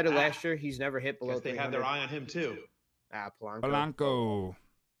outside of last year, he's never hit below 300. They had their eye on him too. Polanco.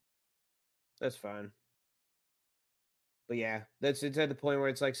 That's fine. But yeah, it's at the point where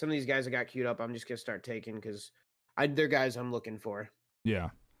it's like some of these guys I got queued up, I'm just going to start taking because they're guys I'm looking for.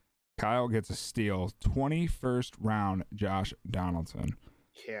 Yeah. Kyle gets a steal. 21st round Josh Donaldson.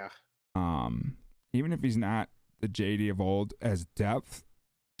 Yeah. Even if he's not the JD of old as depth,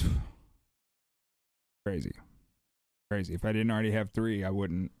 crazy. If I didn't already have 3, I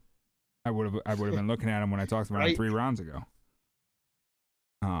would have been looking at him when I talked about him 3 rounds ago.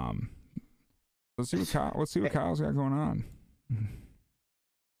 Let's see what Kyle's got going on.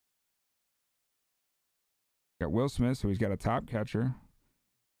 Got Will Smith, so he's got a top catcher.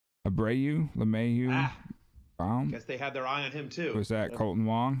 Abreu, LeMahieu, Baum. Guess they had their eye on him too. Was that Colton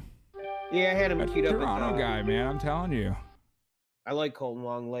Wong? Yeah, I had him queued up. Toronto guy, man. I'm telling you. I like Colton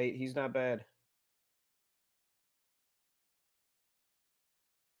Wong late. He's not bad.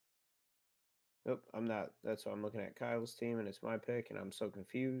 Nope, I'm not. That's why I'm looking at Kyle's team, and it's my pick, and I'm so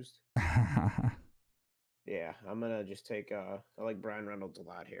confused. Yeah, I'm gonna just take. I like Brian Reynolds a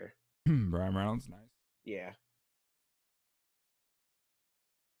lot here. Brian Reynolds, nice. Yeah.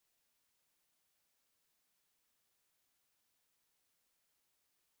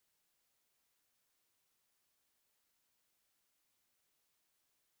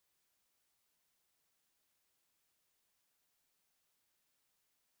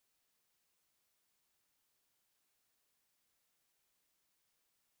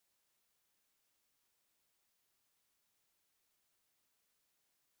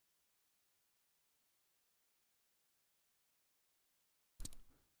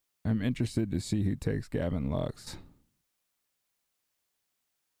 I'm interested to see who takes Gavin Lux.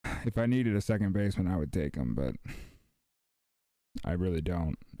 If I needed a second baseman, I would take him, but I really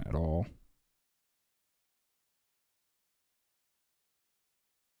don't at all.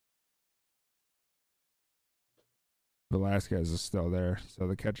 Velasquez is still there, so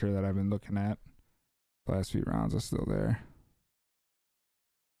the catcher that I've been looking at the last few rounds is still there.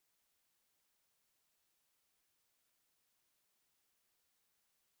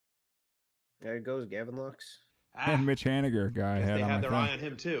 There goes Gavin Lux. And Mitch Haniger guy Guess had they on had my their thing. eye on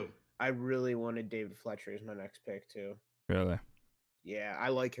him too. I really wanted David Fletcher as my next pick too. Really? Yeah, I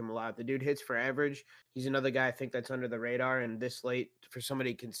like him a lot. The dude hits for average. He's another guy I think that's under the radar and this late for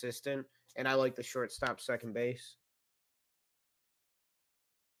somebody consistent. And I like the shortstop second base.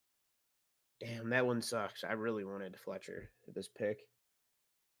 Damn, that one sucks. I really wanted Fletcher at this pick.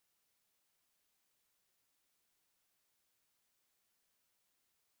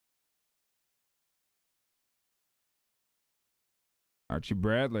 Archie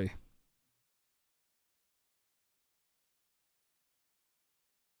Bradley.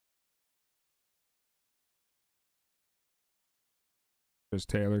 Chris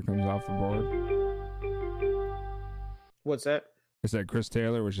Taylor comes off the board. What's that? I said Chris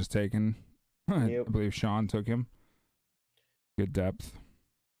Taylor was just taken. Yep. I believe Sean took him. Good depth.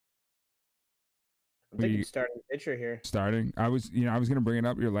 I'm thinking starting pitcher here. Starting. I was gonna bring it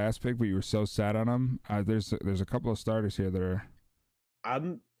up your last pick, but you were so set on him. There's a couple of starters here that are.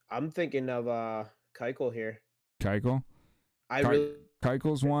 I'm thinking of Keuchel here. Keuchel.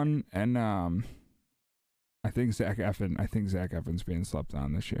 Keuchel's one, and I think Zach Eflin's being slept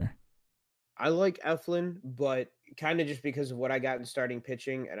on this year. I like Eflin, but kind of just because of what I got in starting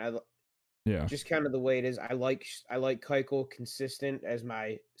pitching, and just kind of the way it is. I like Keuchel consistent as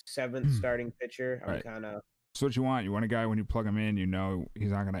my seventh starting pitcher. I'm kind of. That's what you want. You want a guy when you plug him in, you know he's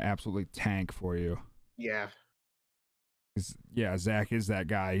not going to absolutely tank for you. Yeah. Zach is that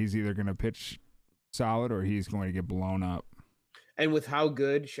guy. He's either going to pitch solid or he's going to get blown up. And with how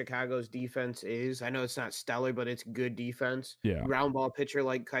good Chicago's defense is, I know it's not stellar, but it's good defense. Yeah. Ground ball pitcher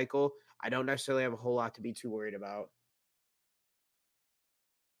like Keuchel, I don't necessarily have a whole lot to be too worried about.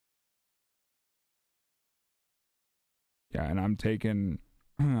 Yeah, and I'm taking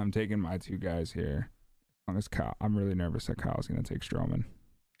my two guys here. As long as Kyle, I'm really nervous that Kyle's going to take Stroman.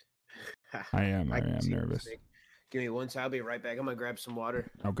 I am nervous. Give me one second. I'll be right back. I'm gonna grab some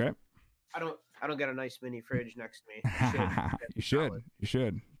water. Okay. I don't got a nice mini fridge next to me. You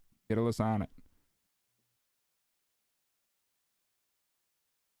should. Get a list on it.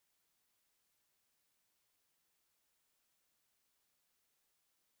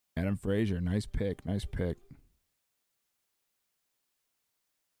 Adam Frazier, nice pick.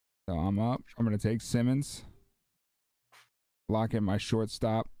 So I'm up. I'm gonna take Simmons. Lock in my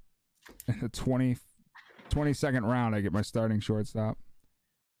shortstop. In the 22nd round, I get my starting shortstop.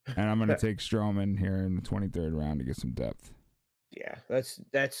 And I'm going to take Stroman here in the 23rd round to get some depth. Yeah, that's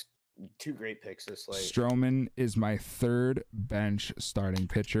two great picks this late. Stroman is my third bench starting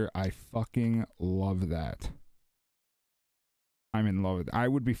pitcher. I fucking love that. I'm in love with it. I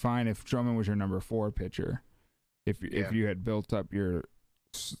would be fine if Stroman was your number 4 pitcher. If you had built up your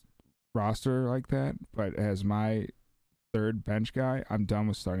roster like that. But as my third bench guy, I'm done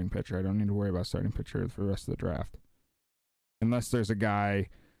with starting pitcher. I don't need to worry about starting pitcher for the rest of the draft. Unless there's a guy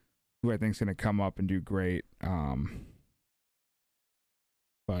who I think is going to come up and do great. But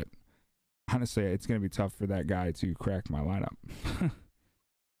honestly, it's going to be tough for that guy to crack my lineup.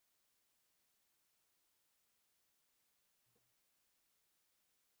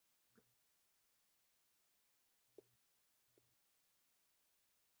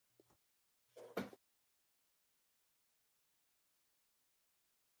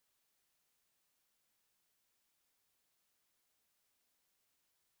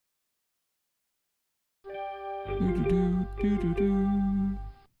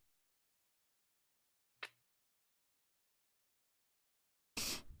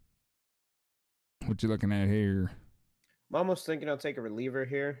 What you looking at here? I'm almost thinking I'll take a reliever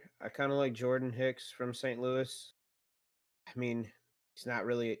here. I kind of like Jordan Hicks from St. Louis. I mean, he's not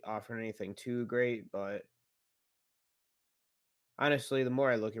really offering anything too great, but honestly, the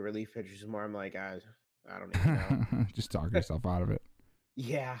more I look at relief pitchers, the more I'm like, I don't even know. Just talk yourself out of it.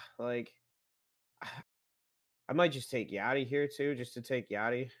 Yeah, like I might just take Yachty here too, just to take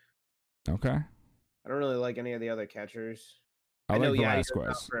Yachty. Okay. I don't really like any of the other catchers. I know like Yachty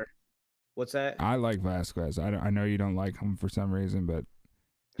Velasquez. What's that? I like Vasquez. I know you don't like him for some reason, but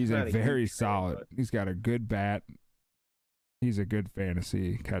he's a very solid. He's got a good bat. He's a good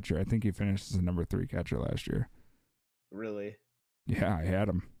fantasy catcher. I think he finished as a number 3 catcher last year. Really? Yeah, I had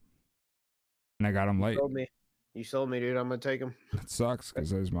him. And I got him late. You sold me, dude. I'm going to take him. It sucks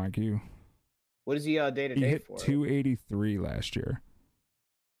because that was my cue. What is he day-to-day He hit for? 283 last year.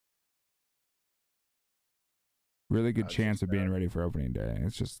 Really good chance of being ready for opening day.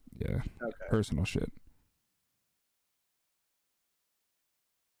 It's just, personal shit.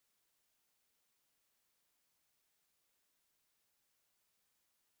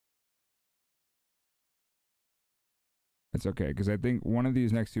 It's okay, because I think one of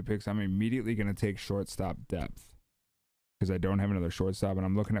these next 2 picks, I'm immediately going to take shortstop depth, because I don't have another shortstop, and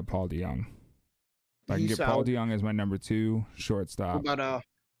I'm looking at Paul DeJong. I can get Paul DeJong as my number 2 shortstop. What about,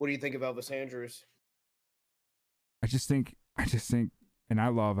 what do you think of Elvis Andrus? I just think, and I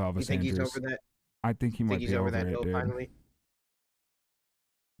love Elvis Andrus. You think he's over that? I think he might be over that hill dude. Finally.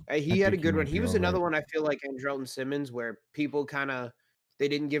 He had a good run. He was another one, I feel like, Andrelton Simmons, where people they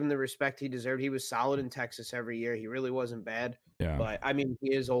didn't give him the respect he deserved. He was solid in Texas every year. He really wasn't bad. Yeah. But, I mean,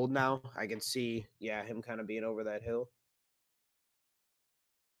 he is old now. I can see, him kind of being over that hill.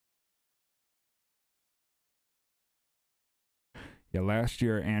 Yeah, last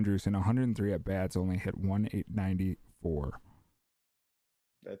year, Andrus in 103 at bats only hit 194.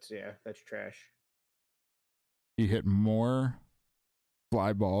 That's trash. He hit more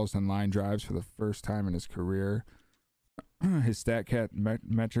fly balls than line drives for the first time in his career. His StatCat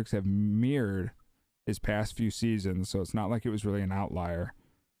metrics have mirrored his past few seasons, so it's not like it was really an outlier.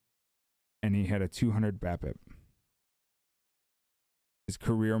 And he had a 200 BABIP. His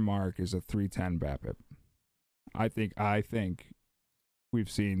career mark is a 310 BABIP. I think we've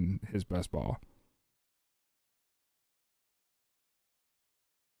seen his best ball.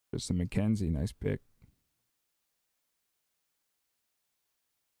 Just a McKenzie, nice pick.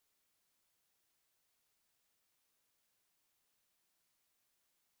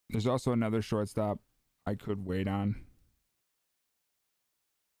 There's also another shortstop I could wait on.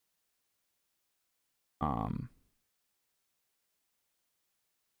 And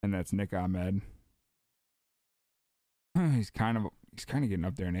that's Nick Ahmed. He's kind of getting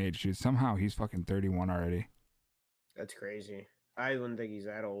up there in age, dude. Somehow he's fucking 31 already. That's crazy. I wouldn't think he's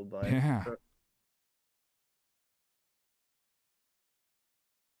that old, but yeah.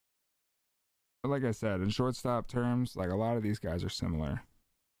 But like I said, in shortstop terms, like a lot of these guys are similar.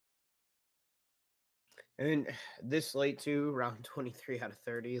 And this late too, round 23 out of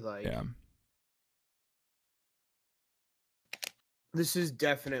 30, yeah. This is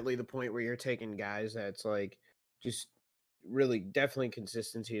definitely the point where you're taking guys that's like just really definitely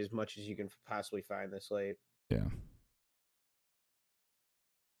consistency as much as you can possibly find this late. Yeah.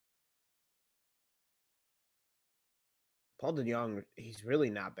 Paul DeJong, he's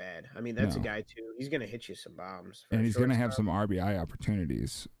really not bad. I mean, that's a guy too. He's going to hit you some bombs. And he's going to have some RBI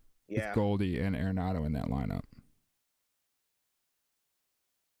opportunities with Goldie and Arenado in that lineup.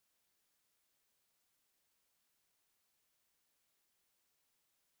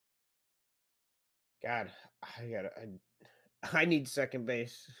 God, I need second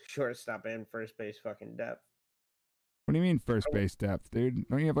base, shortstop, and first base fucking depth. What do you mean first base depth, dude?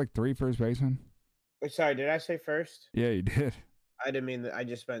 Don't you have like 3 first basemen? Sorry, did I say first? Yeah, you did. I didn't mean that. I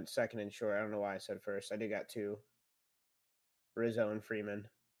just meant second and short. I don't know why I said first. I did got 2. Rizzo and Freeman.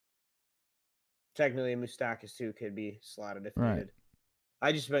 Technically, Moustakas too could be slotted if needed.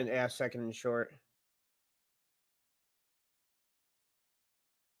 I just meant second and short.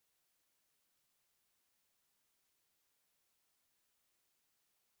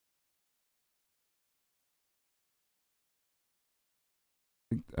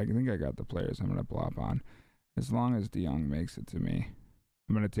 I think I got the players I'm going to plop on. As long as DeJong makes it to me.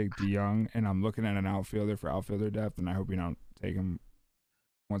 I'm going to take DeJong, and I'm looking at an outfielder for outfielder depth, and I hope you don't take him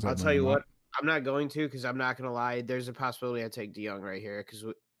once I'll tell you what, I'm not going to, because I'm not going to lie. There's a possibility I take DeJong right here.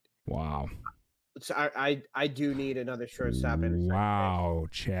 Wow. So I do need another shortstop. Wow,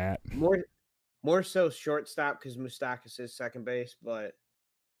 chat. More so shortstop, because Moustakas is second base, but...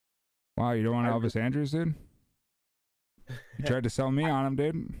 Wow, you don't want Elvis Andrus, dude? You tried to sell me on him,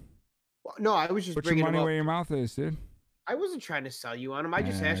 dude. No, I was just Put your bringing him money up. where your mouth is, dude. I wasn't trying to sell you on him. I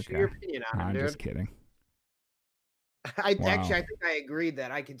just asked you Okay. your opinion on him, I'm dude. just kidding. Actually, Wow. I think I agreed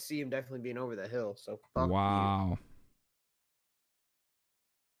that I could see him definitely being over the hill. So fuck you. Wow.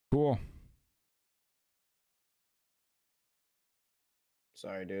 Cool.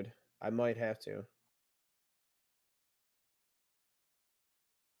 Sorry, dude. I might have to.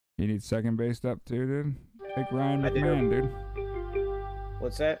 You need second base up too, dude. Take Ryan I do. McMahon, dude.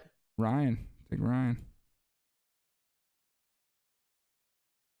 What's that? Ryan. Take Ryan.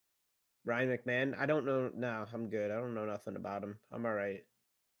 Ryan McMahon? I don't know. No, I'm good. I don't know nothing about him. I'm all right.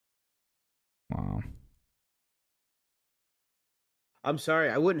 Wow. I'm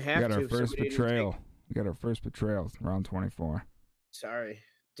sorry. I wouldn't have We got to. our if first somebody didn't betrayal. We got our first betrayal, round 24. Sorry.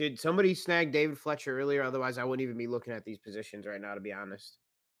 Dude, somebody snagged David Fletcher earlier. Otherwise, I wouldn't even be looking at these positions right now, to be honest.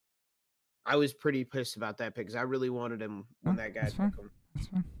 I was pretty pissed about that pick because I really wanted him when that guy That's took fine. him. That's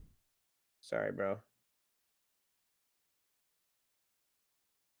fine. Sorry, bro.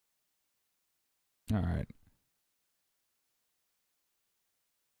 All right.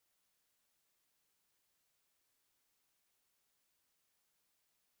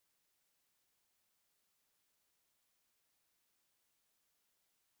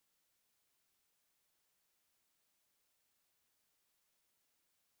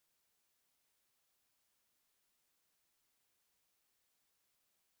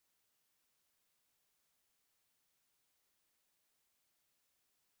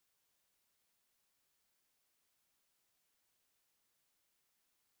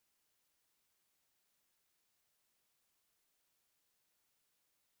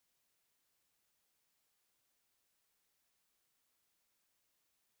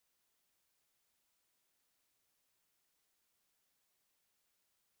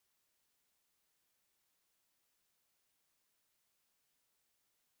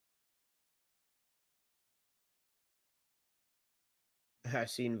 I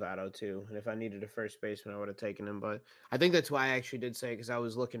seen Votto too, and if I needed a first baseman, I would have taken him. But I think that's why I actually did say because I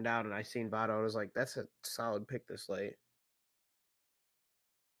was looking down and I seen Votto. I was like, "That's a solid pick this late."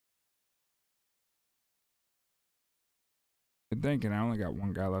 Good thinking. I only got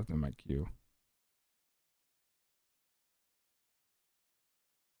one guy left in my queue.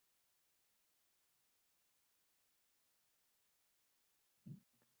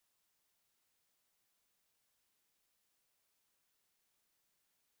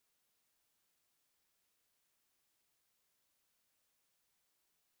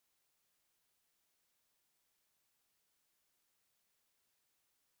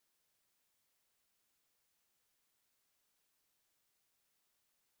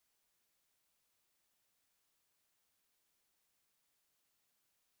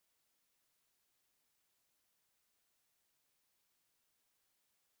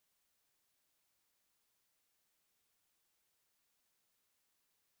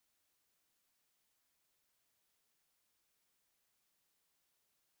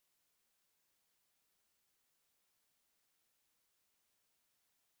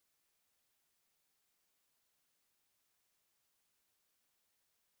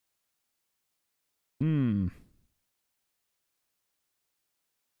 Hmm.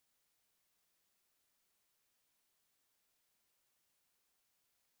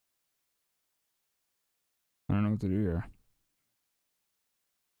 I don't know what to do here.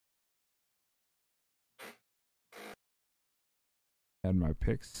 Had my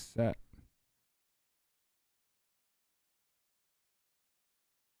picks set.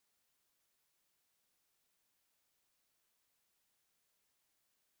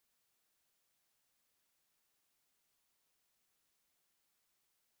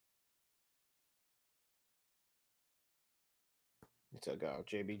 He took out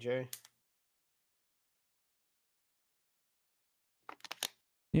JBJ.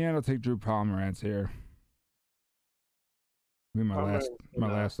 Yeah, I'll take Drew Pomeranz here. Be my Pomeranz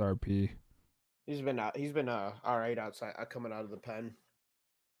last RP. He's been all right outside coming out of the pen.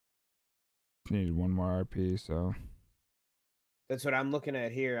 Needed one more RP, so That's what I'm looking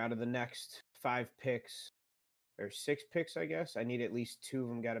at here. Out of the next 5 picks or 6 picks, I guess I need at least 2 of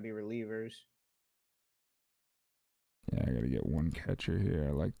them. Got to be relievers. yeah, I gotta get one catcher here.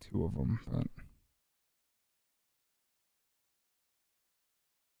 I like 2 of them, but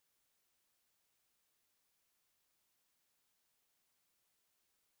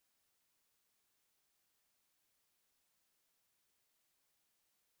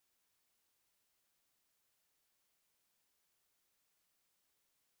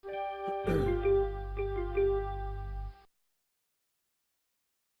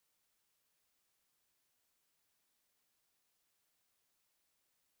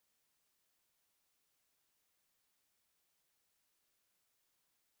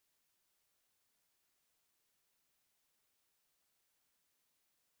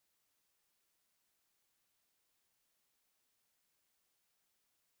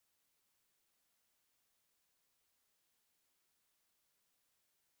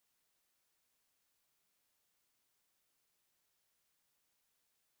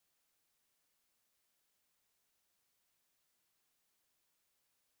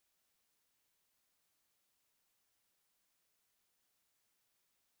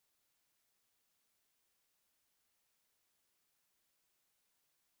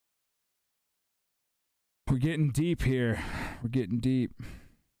We're getting deep here. We're getting deep.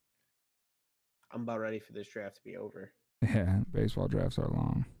 I'm about ready for this draft to be over. Yeah, baseball drafts are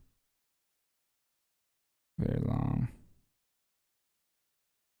long. Very long.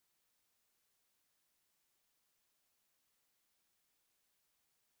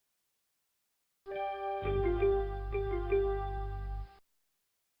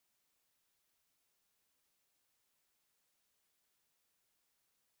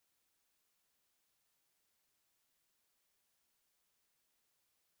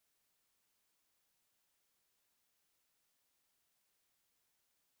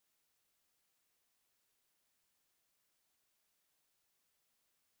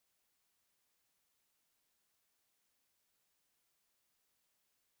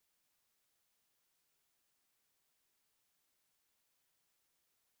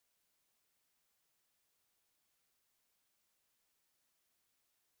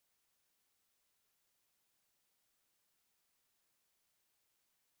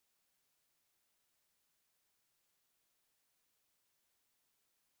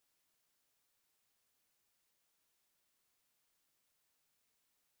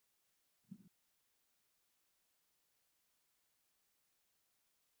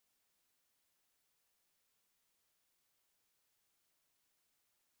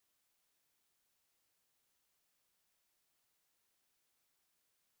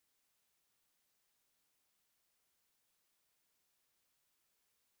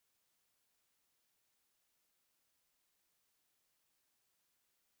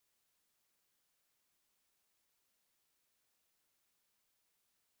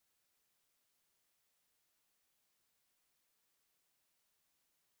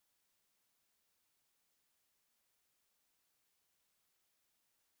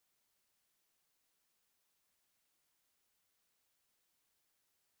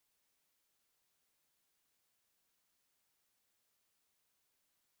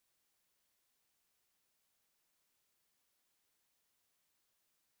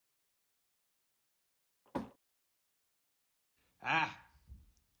 Ah,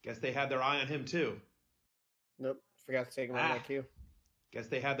 guess they had their eye on him too. Nope, forgot to take him on my queue. Guess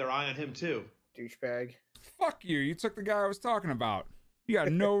they had their eye on him too. Douchebag. Fuck you. You took the guy I was talking about. You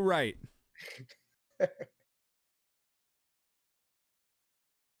got no right.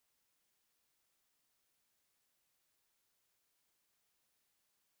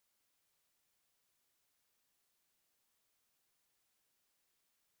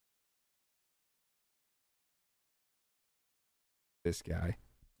 This guy.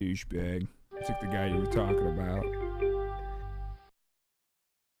 Douchebag. You took the guy you were talking about.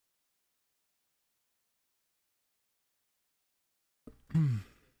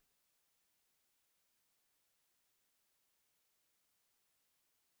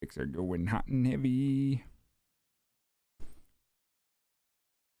 Picks are going hot and heavy.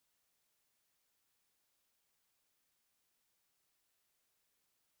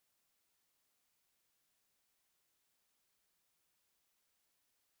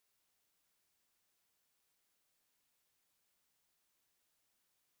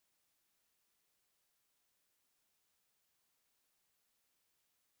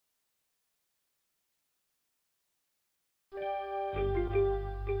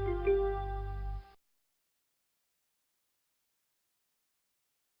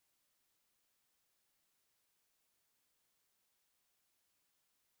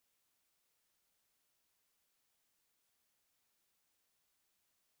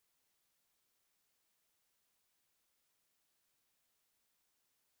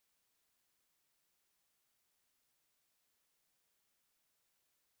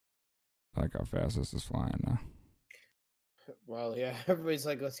 I like how fast this is flying now. Well, yeah, everybody's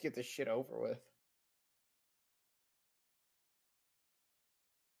like, let's get this shit over with.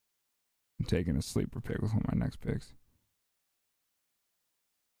 I'm taking a sleeper pick with one of my next picks.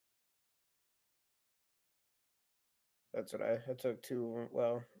 That's what I took two.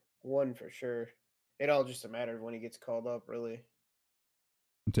 Well, one for sure. It all just a matter of when he gets called up, really.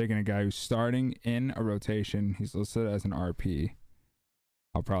 I'm taking a guy who's starting in a rotation. He's listed as an RP.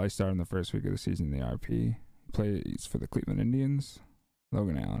 I'll probably start in the first week of the season in the RP. He plays for the Cleveland Indians.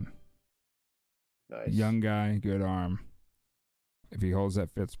 Logan Allen. Nice. Young guy, good arm. If he holds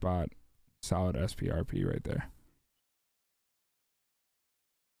that fifth spot, solid SPRP right there.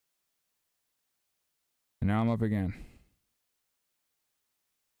 And now I'm up again.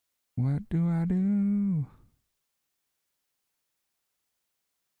 What do I do?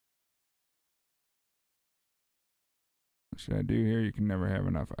 What should I do here? You can never have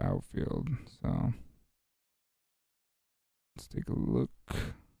enough outfield. So let's take a look.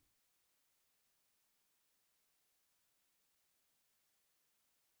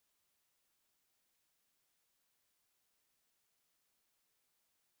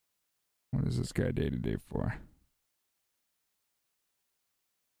 What is this guy day-to-day for?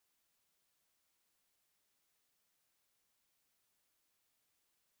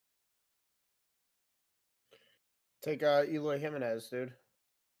 Take Eloy Jimenez, dude.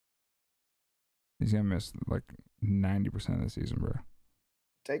 He's gonna miss like 90% of the season, bro.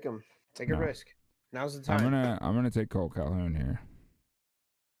 Take him. Take No. a risk. Now's the time. I'm gonna take Cole Calhoun here.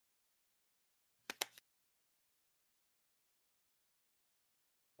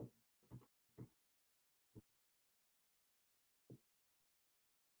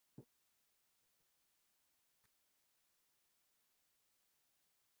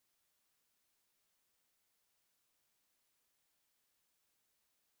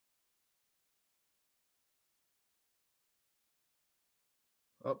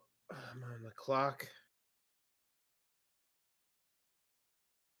 Oh, I'm on the clock.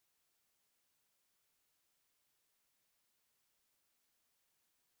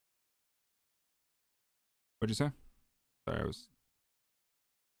 What'd you say? Sorry,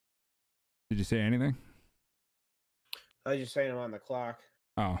 Did you say anything? I was just saying I'm on the clock.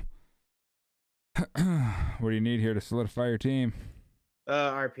 Oh. What do you need here to solidify your team?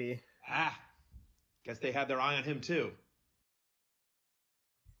 RP. Ah, guess they had their eye on him too.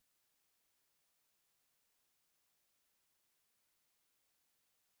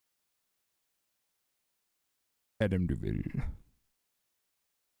 Adam Duvall.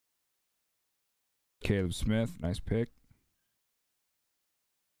 Caleb Smith, nice pick.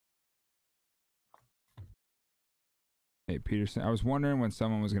 Hey, Peterson. I was wondering when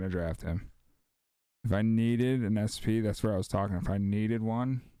someone was going to draft him. If I needed an SP, that's where I was talking. If I needed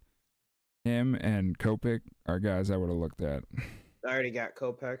one, him and Kopech are guys I would have looked at. I already got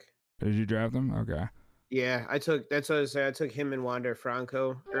Kopech. Did you draft them? Okay. Yeah, that's what I was saying. I took him and Wander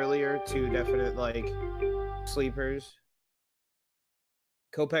Franco earlier, two definite like sleepers.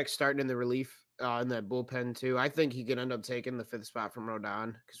 Kopech starting in the relief in that bullpen too. I think he could end up taking the 5th spot from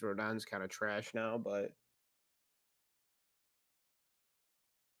Rodon because Rodon's kind of trash now, but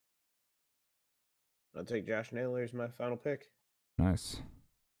I'll take Josh Naylor as my final pick. Nice.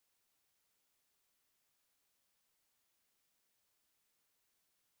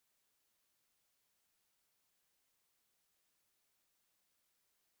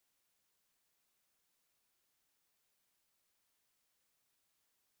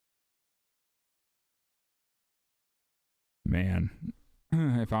 Man,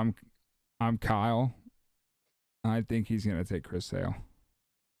 if I'm Kyle, I think he's gonna take Chris Sale.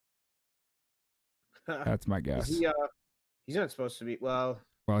 That's my guess. He's not supposed to be. Well,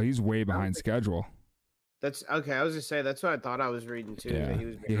 he's way behind schedule. That's okay. I was just saying that's what I thought I was reading too. Yeah,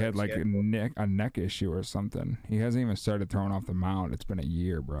 that he had like schedule. a neck issue or something. He hasn't even started throwing off the mound. It's been a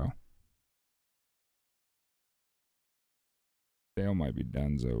year, bro. Sale might be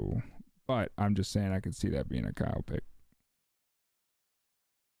Dunzo, but I'm just saying I could see that being a Kyle pick.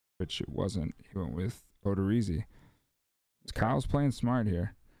 Which it wasn't. He went with Odorizzi. Kyle's playing smart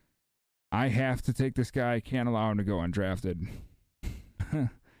here. I have to take this guy. I can't allow him to go undrafted.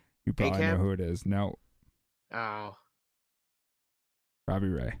 You probably know who it is. No. Oh. Robbie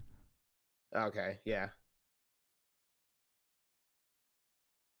Ray. Okay, yeah.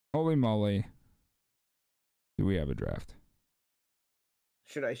 Holy moly. Do we have a draft?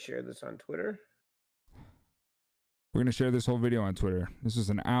 Should I share this on Twitter? We're going to share this whole video on Twitter. This is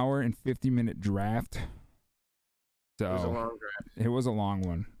an hour and 50-minute draft. So It was a long draft. It was a long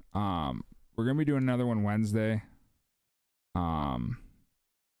one. We're going to be doing another one Wednesday. I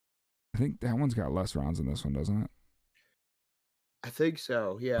think that one's got less rounds than this one, doesn't it? I think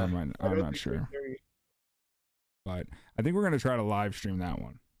so, yeah. I'm not sure. But I think we're going to try to live stream that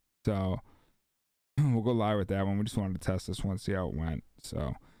one. So we'll go live with that one. We just wanted to test this one, see how it went.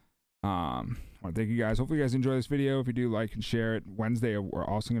 So I want to thank you guys. Hopefully you guys enjoy this video. If you do, like and share it. Wednesday, we're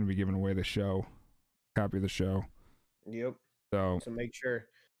also going to be giving away the show, copy of the show. Yep. So make sure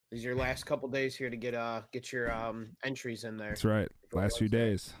these are your last couple days here to get your entries in there. That's right. Last few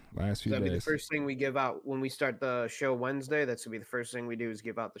days. That'll be the first thing we give out when we start the show Wednesday. That's gonna be the first thing we do is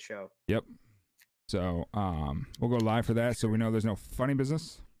give out the show. Yep. So we'll go live for that, so we know there's no funny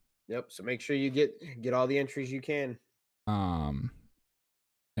business. Yep. So make sure you get all the entries you can. And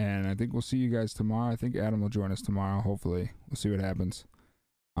I think we'll see you guys tomorrow. I think Adam will join us tomorrow. Hopefully, we'll see what happens.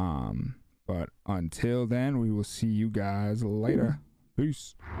 But until then, we will see you guys later.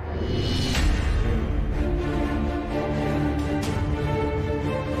 Peace.